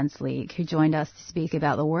Union Defence League, who joined us to speak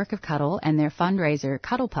about the work of Cuddle and their fundraiser,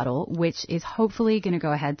 Cuddle Puddle, which is hopefully going to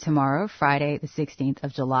go ahead tomorrow, Friday, the 16th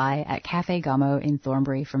of July, at Cafe Gummo in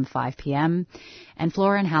Thornbury from 5 p.m. And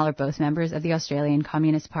Flora and Hal are both members of the Australian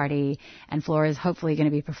Communist Party, and Flora is hopefully going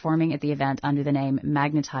to be performing at the event under the name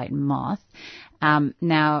Magnetite Moth.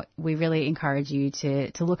 Now, we really encourage you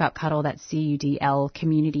to look up Cuddle, that's CUDL,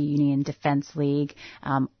 Community Union Defence League,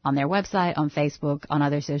 on their website, on Facebook, on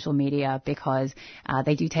other social media, because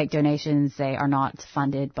they do take donations. They are not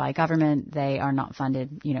funded by government. They are not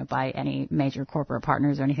funded, by any major corporate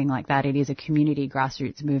partners or anything like that. It is a community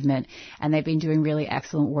grassroots movement, and they've been doing really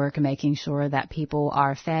excellent work making sure that people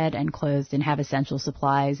are fed and clothed and have essential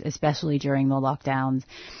supplies, especially during the lockdowns.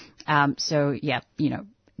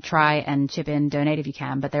 Try and chip in, donate if you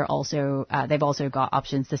can, but they've also got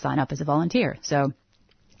options to sign up as a volunteer. So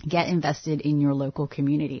get invested in your local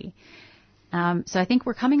community. So I think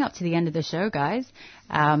we're coming up to the end of the show, guys.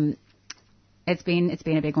 It's been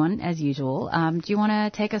a big one as usual. Do you want to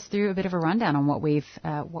take us through a bit of a rundown on what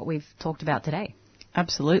we've talked about today?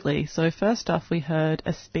 Absolutely. So first off, we heard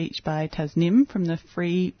a speech by Tasnim from the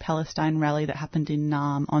Free Palestine rally that happened in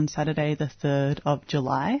Naarm on Saturday, the 3rd of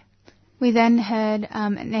July. We then heard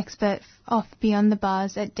an expert off Beyond the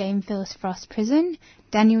Bars at Dame Phyllis Frost Prison.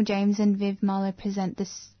 Daniel James and Viv Marlow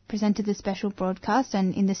presented the special broadcast,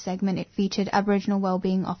 and in this segment it featured Aboriginal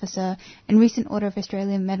Wellbeing Officer and recent Order of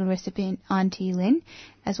Australia medal recipient Auntie Lynn,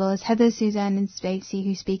 as well as Heather, Suzanne and Stacey,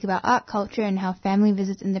 who speak about art, culture and how family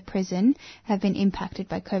visits in the prison have been impacted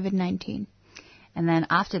by COVID-19. And then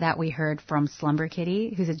after that, we heard from Slumber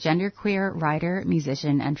Kitty, who's a genderqueer writer,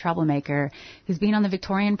 musician, and troublemaker who's been on the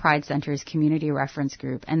Victorian Pride Centre's community reference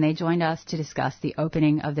group. And they joined us to discuss the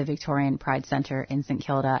opening of the Victorian Pride Centre in St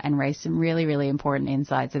Kilda and raise some really, really important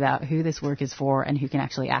insights about who this work is for and who can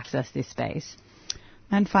actually access this space.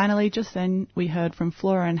 And finally, just then, we heard from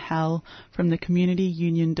Flora and Hal from the Community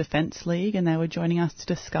Union Defence League, and they were joining us to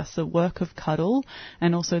discuss the work of Cuddle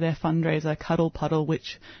and also their fundraiser, Cuddle Puddle,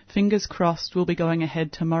 which, fingers crossed, will be going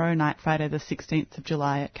ahead tomorrow night, Friday the 16th of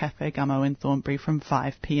July at Cafe Gummo in Thornbury from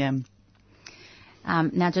 5 p.m.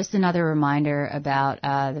 Now, just another reminder about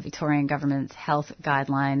the Victorian Government's health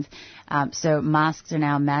guidelines. So masks are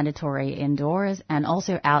now mandatory indoors and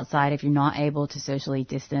also outside if you're not able to socially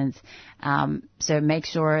distance. So make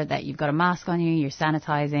sure that you've got a mask on you, you're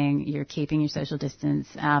sanitizing, you're keeping your social distance,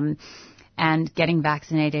 and getting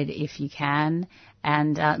vaccinated if you can.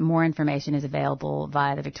 And more information is available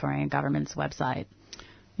via the Victorian Government's website.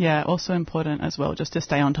 Yeah, also important as well just to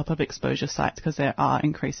stay on top of exposure sites, because there are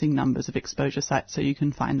increasing numbers of exposure sites, so you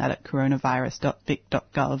can find that at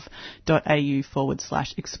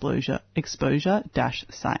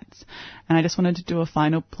coronavirus.vic.gov.au/exposure-sites. And I just wanted to do a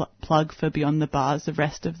final plug for Beyond the Bars. The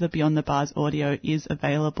rest of the Beyond the Bars audio is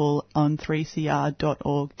available on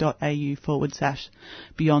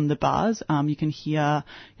 3cr.org.au/Beyond the Bars. You can hear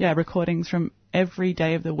recordings from every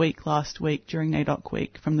day of the week last week during NAIDOC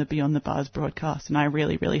week from the Beyond the Bars broadcast, and I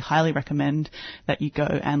really, really highly recommend that you go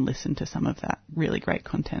and listen to some of that really great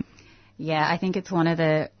content. Yeah, I think it's one of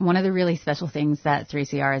the really special things that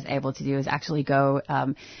 3CR is able to do is actually go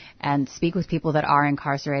and speak with people that are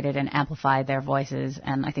incarcerated and amplify their voices,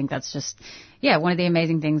 and I think that's just one of the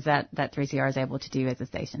amazing things that 3CR is able to do as a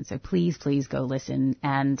station. So please go listen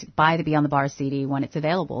and buy the Beyond the Bars CD when it's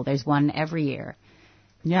available. There's one every year.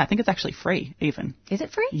 Yeah, I think it's actually free, even. Is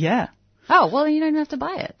it free? Yeah. Oh, well, you don't even have to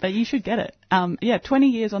buy it. But you should get it. 20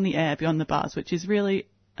 years on the air, Beyond the Bars, which is really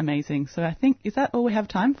amazing. So I think, is that all we have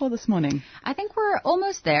time for this morning? I think we're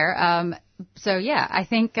almost there. I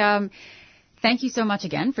think thank you so much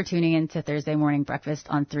again for tuning in to Thursday Morning Breakfast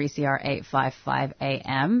on 3CR 855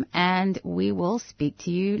 AM, and we will speak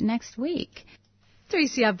to you next week.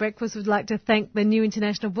 3CR Breakfast would like to thank the New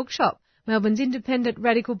International Bookshop, Melbourne's independent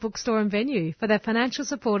radical bookstore and venue, for their financial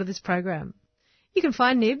support of this program. You can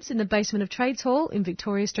find Nibs in the basement of Trades Hall in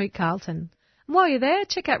Victoria Street, Carlton. And while you're there,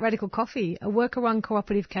 check out Radical Coffee, a worker-run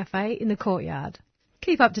cooperative cafe in the courtyard.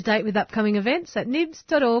 Keep up to date with upcoming events at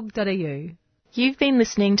nibs.org.au. You've been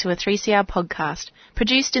listening to a 3CR podcast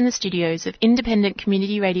produced in the studios of independent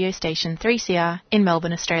community radio station 3CR in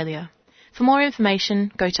Melbourne, Australia. For more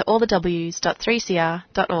information, go to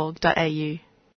allthews.3cr.org.au.